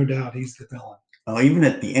 Yeah, there's no doubt he's the villain. Oh, even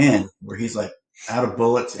at the end where he's like out of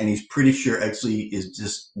bullets and he's pretty sure Exley is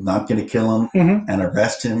just not going to kill him and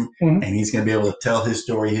arrest him, and he's going to be able to tell his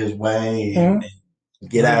story his way and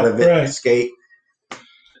get out of it, and escape.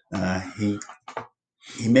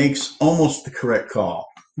 He makes almost the correct call,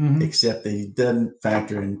 except that he doesn't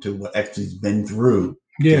factor into what Exley's been through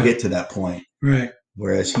to get to that point. Right.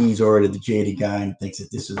 Whereas he's already the jaded guy and thinks that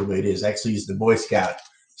this is the way it is. Exley's the Boy Scout,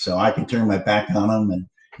 so I can turn my back on him and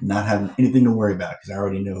not have anything to worry about because I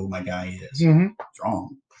already know who my guy is.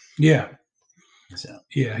 Strong. Yeah. So.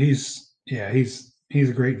 Yeah, he's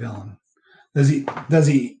a great villain. Does he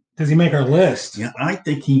make our list? Yeah, I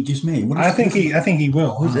think he just made. I think he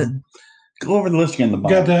will. Who's it? Go over the list again.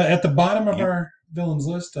 At the bottom of our villains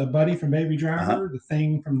list: Buddy from Baby Driver, The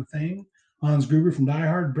Thing from The Thing, Hans Gruber from Die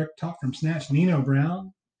Hard, Bricktop from Snatch, Nino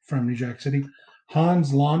Brown from New Jack City,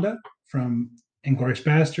 Hans Landa from Inglourious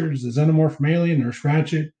Bastards, the Xenomorph from Alien, Nurse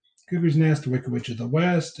Ratched, Cuckoo's Nest, The Wicked Witch of the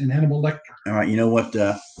West, and Hannibal Lecter. All right, you know what?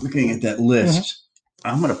 Looking at that list,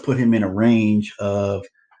 I'm going to put him in a range of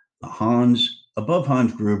above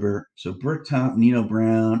Hans Gruber. So Bricktop, Nino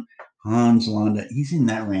Brown, Hans Landa. He's in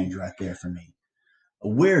that range right there for me.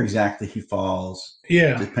 Where exactly he falls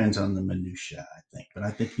depends on the minutia, I think. But I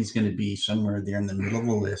think he's going to be somewhere there in the middle of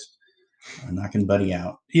the list, knocking Buddy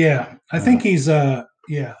out. Yeah, I think he's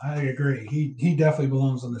yeah, I agree. He definitely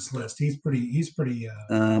belongs on this list. He's pretty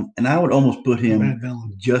and I would almost put him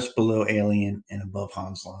just below Alien and above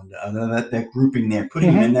Hans Landa. That grouping there,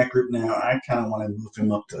 putting him in that group now, I kind of want to move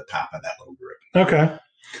him up to the top of that little group. Okay.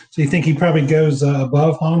 So you think he probably goes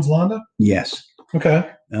above Hans Landa? Yes. Okay.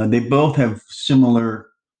 They both have similar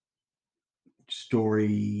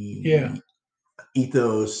story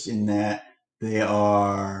ethos in that they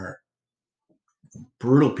are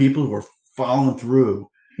brutal people who are following through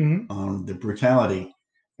on the brutality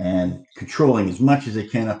and controlling as much as they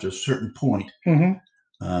can up to a certain point. And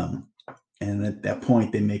at that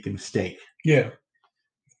point, they make a mistake. Yeah.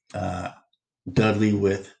 Dudley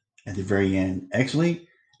with, at the very end, Exley,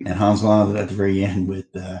 and Hans Landa at the very end with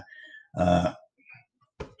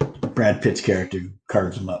Brad Pitt's character who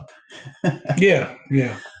carves him up. Yeah.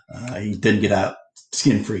 He didn't get out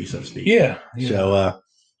skin-free, so to speak. Yeah. So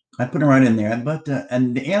I put him right in there. But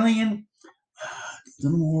and the Alien, a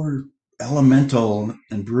little more elemental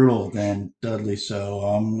and brutal than Dudley, so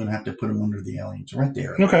I'm going to have to put him under the Aliens right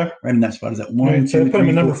there. Okay. Right in that spot. Is that one? Right, so put him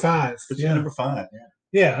at number 5. Number 5.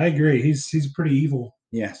 Yeah, I agree. He's a pretty evil.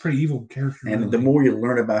 Yes. Pretty evil character. And really. the more you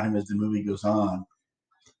learn about him as the movie goes on,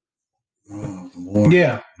 the more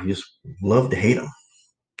you just love to hate him.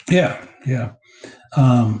 Yeah.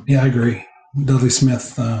 I agree. Dudley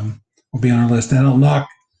Smith will be on our list. That'll knock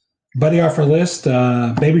Buddy off our list.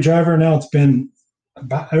 Baby Driver. Now it's been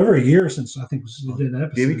about over a year since I think we did that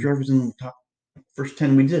episode. Baby Driver's in the top first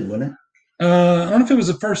 10 we did, wasn't it? I don't know if it was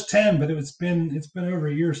the first 10, but it's been over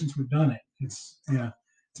a year since we've done it. It's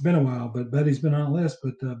been a while, but Buddy's been on the list.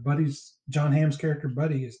 But Buddy's John Hamm's character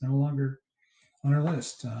Buddy is no longer on our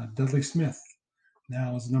list. Dudley Smith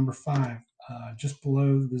now is number 5, just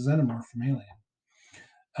below the Xenomorph from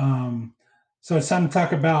Alien. So it's time to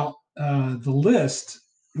talk about the list.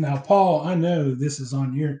 Now, Paul, I know this is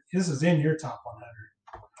in your top 100.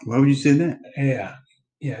 Why would you say that?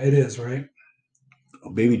 Yeah, it is, right? Oh,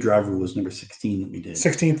 Baby Driver was number 16 that we did.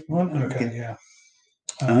 16th one? Okay, yeah.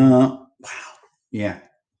 Wow. Yeah.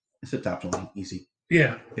 It's a top 20, easy.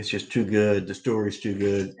 Yeah. It's just too good. The story's too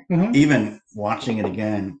good. Even watching it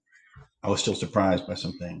again, I was still surprised by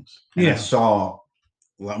some things. And I saw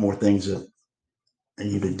a lot more things that I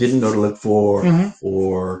either didn't know to look for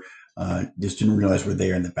or just didn't realize were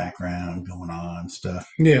there in the background going on stuff.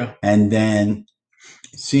 Yeah. And then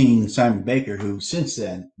seeing Simon Baker, who since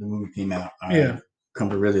then the movie came out, I've come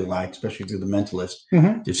to really like, especially through The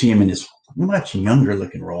Mentalist, to see him in this much younger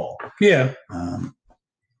looking role. Yeah.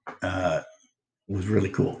 Was really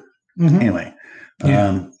cool. Anyway,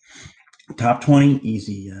 top 20,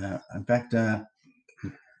 easy. In fact,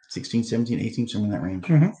 16, 17, 18, somewhere in that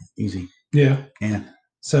range. Easy. Yeah. Yeah.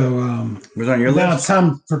 So it was on your now list. it's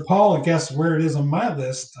time for Paul to guess where it is on my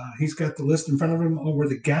list. He's got the list in front of him where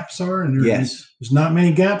the gaps are, and Yes. there's not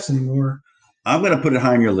many gaps anymore. I'm going to put it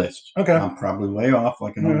high on your list. Okay. I'm probably way off.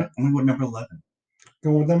 Like I'm All right. only with number 11.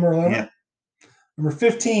 Going with number 11? Yeah. Number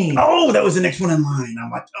 15. Oh, that was the next one in line.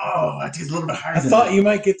 I'm like, oh, I think it's a little bit higher. I than thought that. you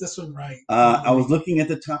might get this one right. I was looking at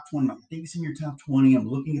the top 20. I think it's in your top 20. I'm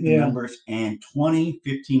looking at the numbers, and 20,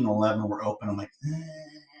 15, 11 were open. I'm like,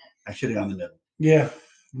 I should have gone the middle. Yeah.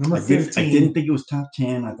 Number 15. I didn't think it was top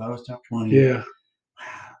 10. I thought it was top 20. Yeah.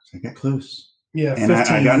 Wow. So I got close. Yeah. And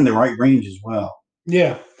 15. I got in the right range as well.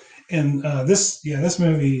 Yeah. And this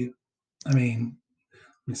movie, I mean,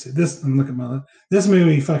 let me see this. I'm looking at this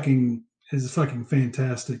movie is a fucking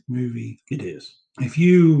fantastic movie. It is. If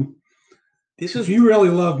you really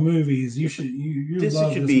love movies, you should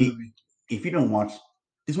love this movie. If you don't watch,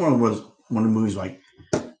 this one of the movies like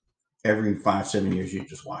every 5-7 years you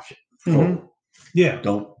just watch it. Mm-hmm. Yeah.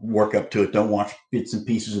 Don't work up to it. Don't watch bits and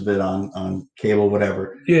pieces of it on cable,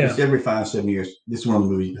 whatever. Yeah. Just every 5-7 years. This is one of the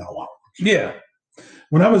movies you gotta watch. Yeah.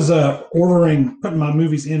 When I was putting my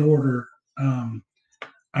movies in order,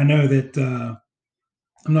 I know that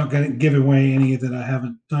I'm not going to give away any that I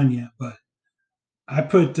haven't done yet, but I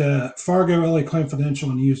put Fargo, LA Confidential,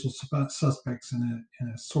 and Usual Suspects in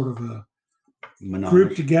a sort of a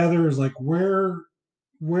group together. Is like where,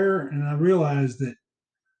 and I realized that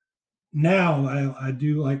now I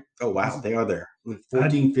do like. Oh wow, they are there.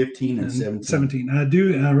 14, 15, and 17. 17.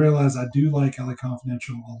 I realize I do like LA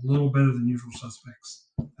Confidential a little better than Usual Suspects.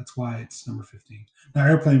 That's why it's number 15. Now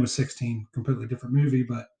Airplane was 16, completely different movie,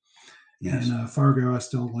 but and Fargo I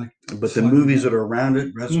still like. But the movies that are around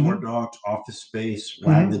it, Reservoir Dogs, Office Space,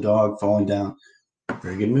 Wag the Dog, Falling Down,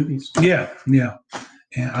 very good movies. Yeah, yeah.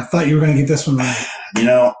 And I thought you were going to get this one right. You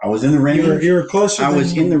know, I was in the range. You were closer. I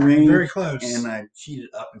was in the range, very close, and I cheated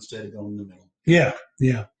up instead of going in the middle. Yeah,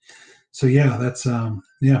 yeah. So yeah, that's and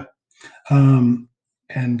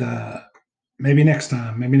maybe next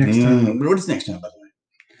time. What is next time, by the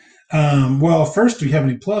way? Well, first, do you have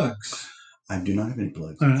any plugs? I do not have any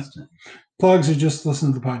plugs. Plugs are just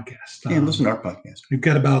listen to the podcast. Yeah, listen to our podcast. We've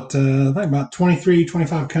got about I think about 23,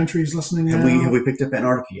 25 countries listening. Have we picked up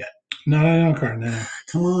Antarctica yet? No, Carter, no.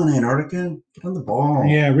 Come on, Antarctica, get on the ball.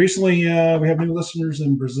 Yeah, recently we have new listeners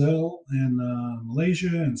in Brazil and Malaysia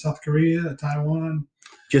and South Korea, Taiwan.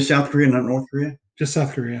 Just South Korea, not North Korea? Just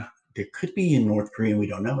South Korea. There could be in North Korea, and we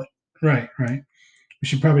don't know it. Right. We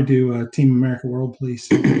should probably do Team America World Police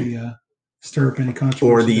if we stir up any controversy.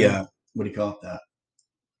 Or the, what do you call it?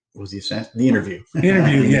 What was the assassin? The interview. The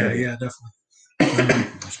interview, yeah, definitely.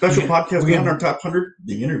 Special podcast on our top 100,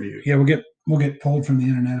 the interview. Yeah, we'll get pulled from the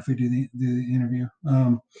internet if we do the interview.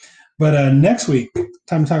 But next week,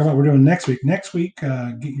 time to talk about what we're doing next week. Next week,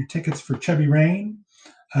 get your tickets for Chubby Rain.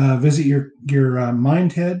 Visit your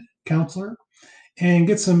Mindhead counselor, and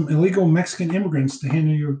get some illegal Mexican immigrants to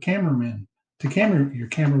handle your cameramen your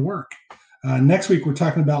camera work. Next week, we're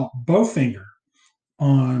talking about Bowfinger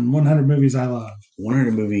on 100 Movies I Love.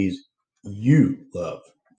 100 movies you love.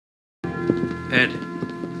 Ed,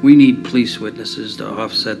 we need police witnesses to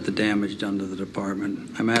offset the damage done to the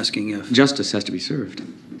department. I'm asking if... Justice has to be served.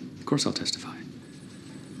 Of course I'll testify.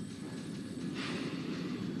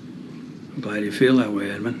 I'm glad you feel that way,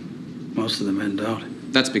 Edmund. Most of the men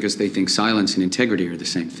don't. That's because they think silence and integrity are the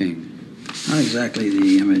same thing. Not exactly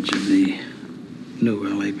the image of the new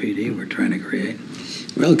LAPD we're trying to create.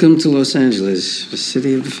 Welcome to Los Angeles, the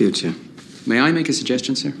city of the future. May I make a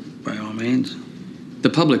suggestion, sir? By all means. The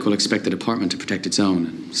public will expect the department to protect its own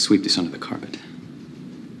and sweep this under the carpet.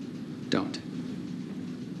 Don't.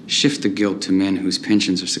 Shift the guilt to men whose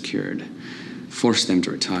pensions are secured. Force them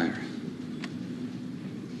to retire.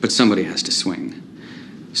 But somebody has to swing.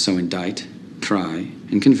 So indict, try,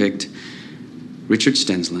 and convict Richard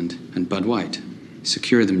Stensland and Bud White.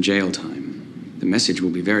 Secure them jail time. The message will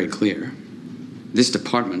be very clear. This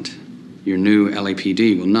department, your new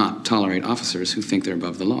LAPD, will not tolerate officers who think they're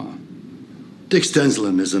above the law. Dick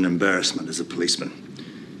Stensland is an embarrassment as a policeman.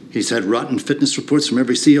 He's had rotten fitness reports from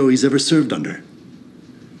every CO he's ever served under.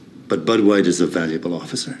 But Bud White is a valuable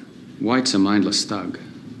officer. White's a mindless thug.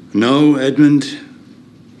 No, Edmund.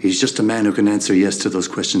 He's just a man who can answer yes to those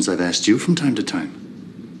questions I've asked you from time to time.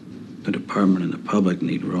 The department and the public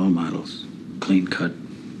need role models. Clean-cut,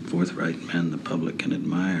 forthright men the public can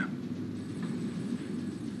admire.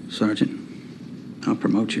 Sergeant, I'll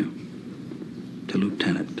promote you to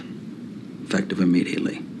lieutenant, effective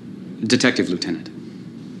immediately. Detective Lieutenant.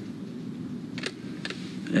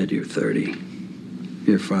 Ed, you're 30.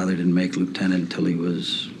 Your father didn't make lieutenant until he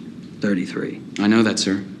was 33. I know that,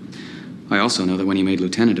 sir. I also know that when he made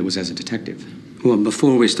lieutenant, it was as a detective. Well,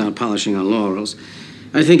 before we start polishing our laurels,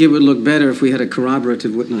 I think it would look better if we had a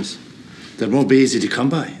corroborative witness. That won't be easy to come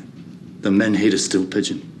by. The men hate a stool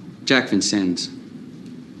pigeon. Jack Vincennes.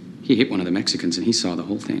 He hit one of the Mexicans and he saw the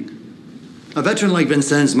whole thing. A veteran like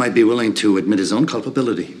Vincennes might be willing to admit his own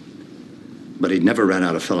culpability, but he'd never rat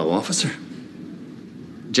out a fellow officer.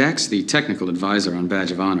 Jack's the technical advisor on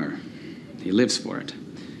Badge of Honor. He lives for it.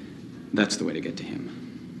 That's the way to get to him.